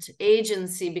development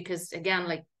agency, because again,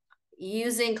 like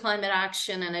using climate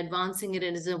action and advancing it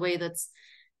in a way that's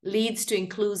leads to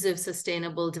inclusive,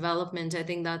 sustainable development. I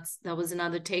think that was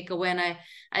another takeaway.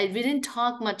 And we didn't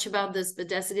talk much about this, but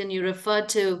Desigan, you referred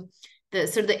to the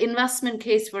sort of the investment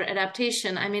case for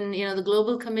adaptation. I mean, you know, the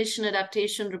Global Commission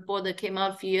adaptation report that came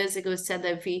out a few years ago said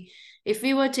that if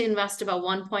we were to invest about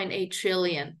 1.8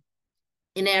 trillion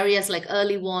in areas like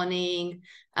early warning,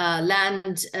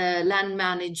 land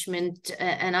management,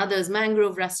 and others,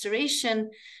 mangrove restoration,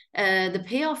 the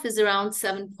payoff is around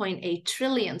 7.8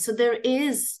 trillion. So there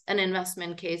is an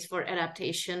investment case for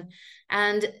adaptation,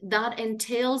 and that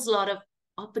entails a lot of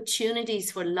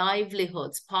opportunities for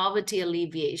livelihoods, poverty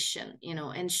alleviation, you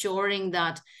know, ensuring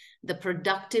that the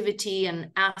productivity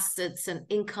and assets and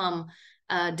income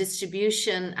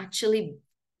distribution actually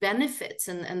benefits,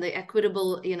 and the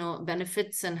equitable, you know,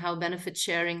 benefits and how benefit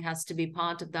sharing has to be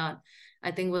part of that,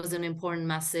 I think was an important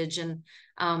message. And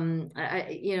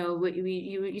you know,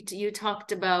 you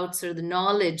talked about sort of the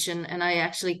knowledge, and I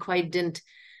actually quite didn't.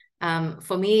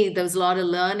 For me, there was a lot of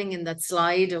learning in that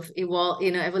slide of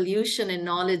evolution in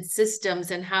knowledge systems,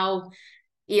 and how,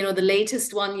 you know, the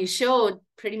latest one you showed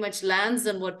pretty much lands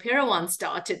on what Pirawan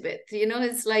started with. You know,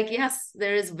 it's like, yes,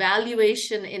 there is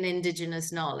valuation in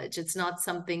indigenous knowledge. It's not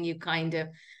something you kind of,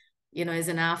 you know, as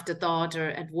an afterthought, or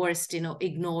at worst, you know,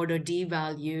 ignored or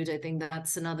devalued. I think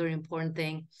that's another important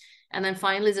thing. And then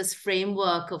finally, this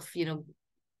framework of, you know,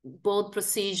 both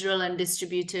procedural and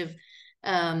distributive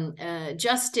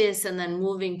justice, and then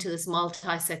moving to this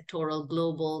multi-sectoral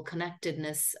global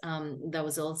connectedness that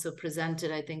was also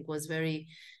presented, I think was very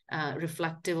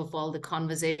reflective of all the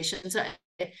conversations. So,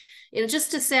 you know,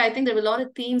 just to say, I think there were a lot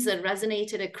of themes that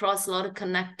resonated across, a lot of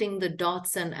connecting the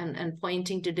dots and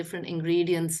pointing to different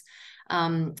ingredients.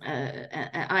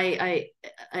 I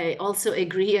also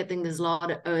agree. I think there's a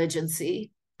lot of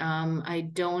urgency. I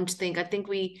think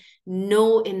we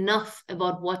know enough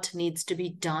about what needs to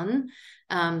be done.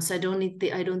 So I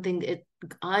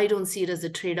don't see it as a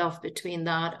trade-off between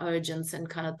that urgency and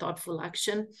kind of thoughtful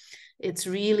action. It's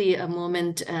really a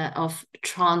moment of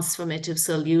transformative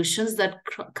solutions that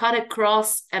cut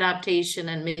across adaptation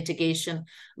and mitigation,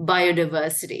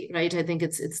 biodiversity, right? I think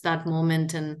it's that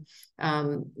moment. And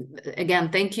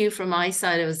again, thank you from my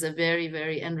side. It was a very,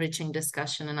 very enriching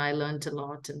discussion, and I learned a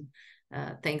lot. And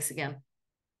thanks again.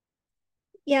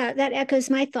 Yeah, that echoes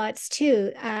my thoughts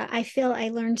too. I feel I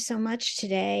learned so much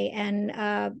today,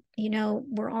 and you know,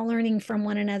 we're all learning from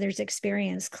one another's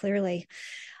experience, clearly.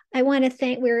 I want to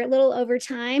thank, we're a little over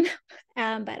time,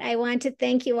 but I want to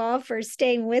thank you all for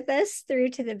staying with us through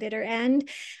to the bitter end.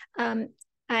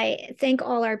 I thank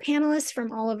all our panelists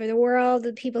from all over the world,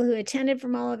 the people who attended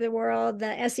from all over the world,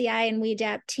 the SEI and We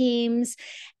Adapt teams.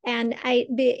 And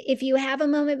if you have a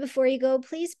moment before you go,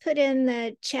 please put in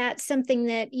the chat something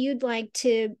that you'd like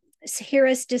to hear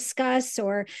us discuss,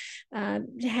 or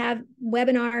have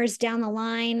webinars down the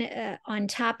line on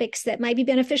topics that might be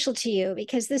beneficial to you,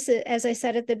 because this, as I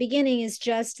said at the beginning, is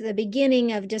just the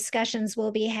beginning of discussions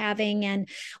we'll be having, and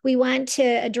we want to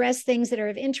address things that are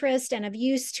of interest and of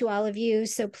use to all of you.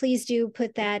 So please do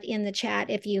put that in the chat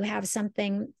if you have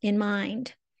something in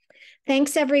mind.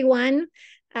 Thanks, everyone,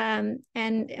 and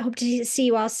hope to see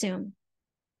you all soon.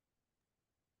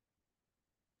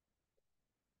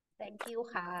 Thank you,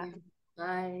ค่ะ.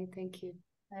 Bye. Thank you.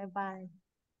 Bye.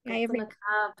 Bye,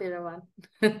 everyone.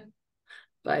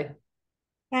 Bye.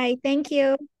 Bye. Thank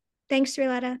you. Thanks,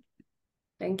 Srilata.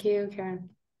 Thank you,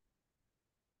 Karen.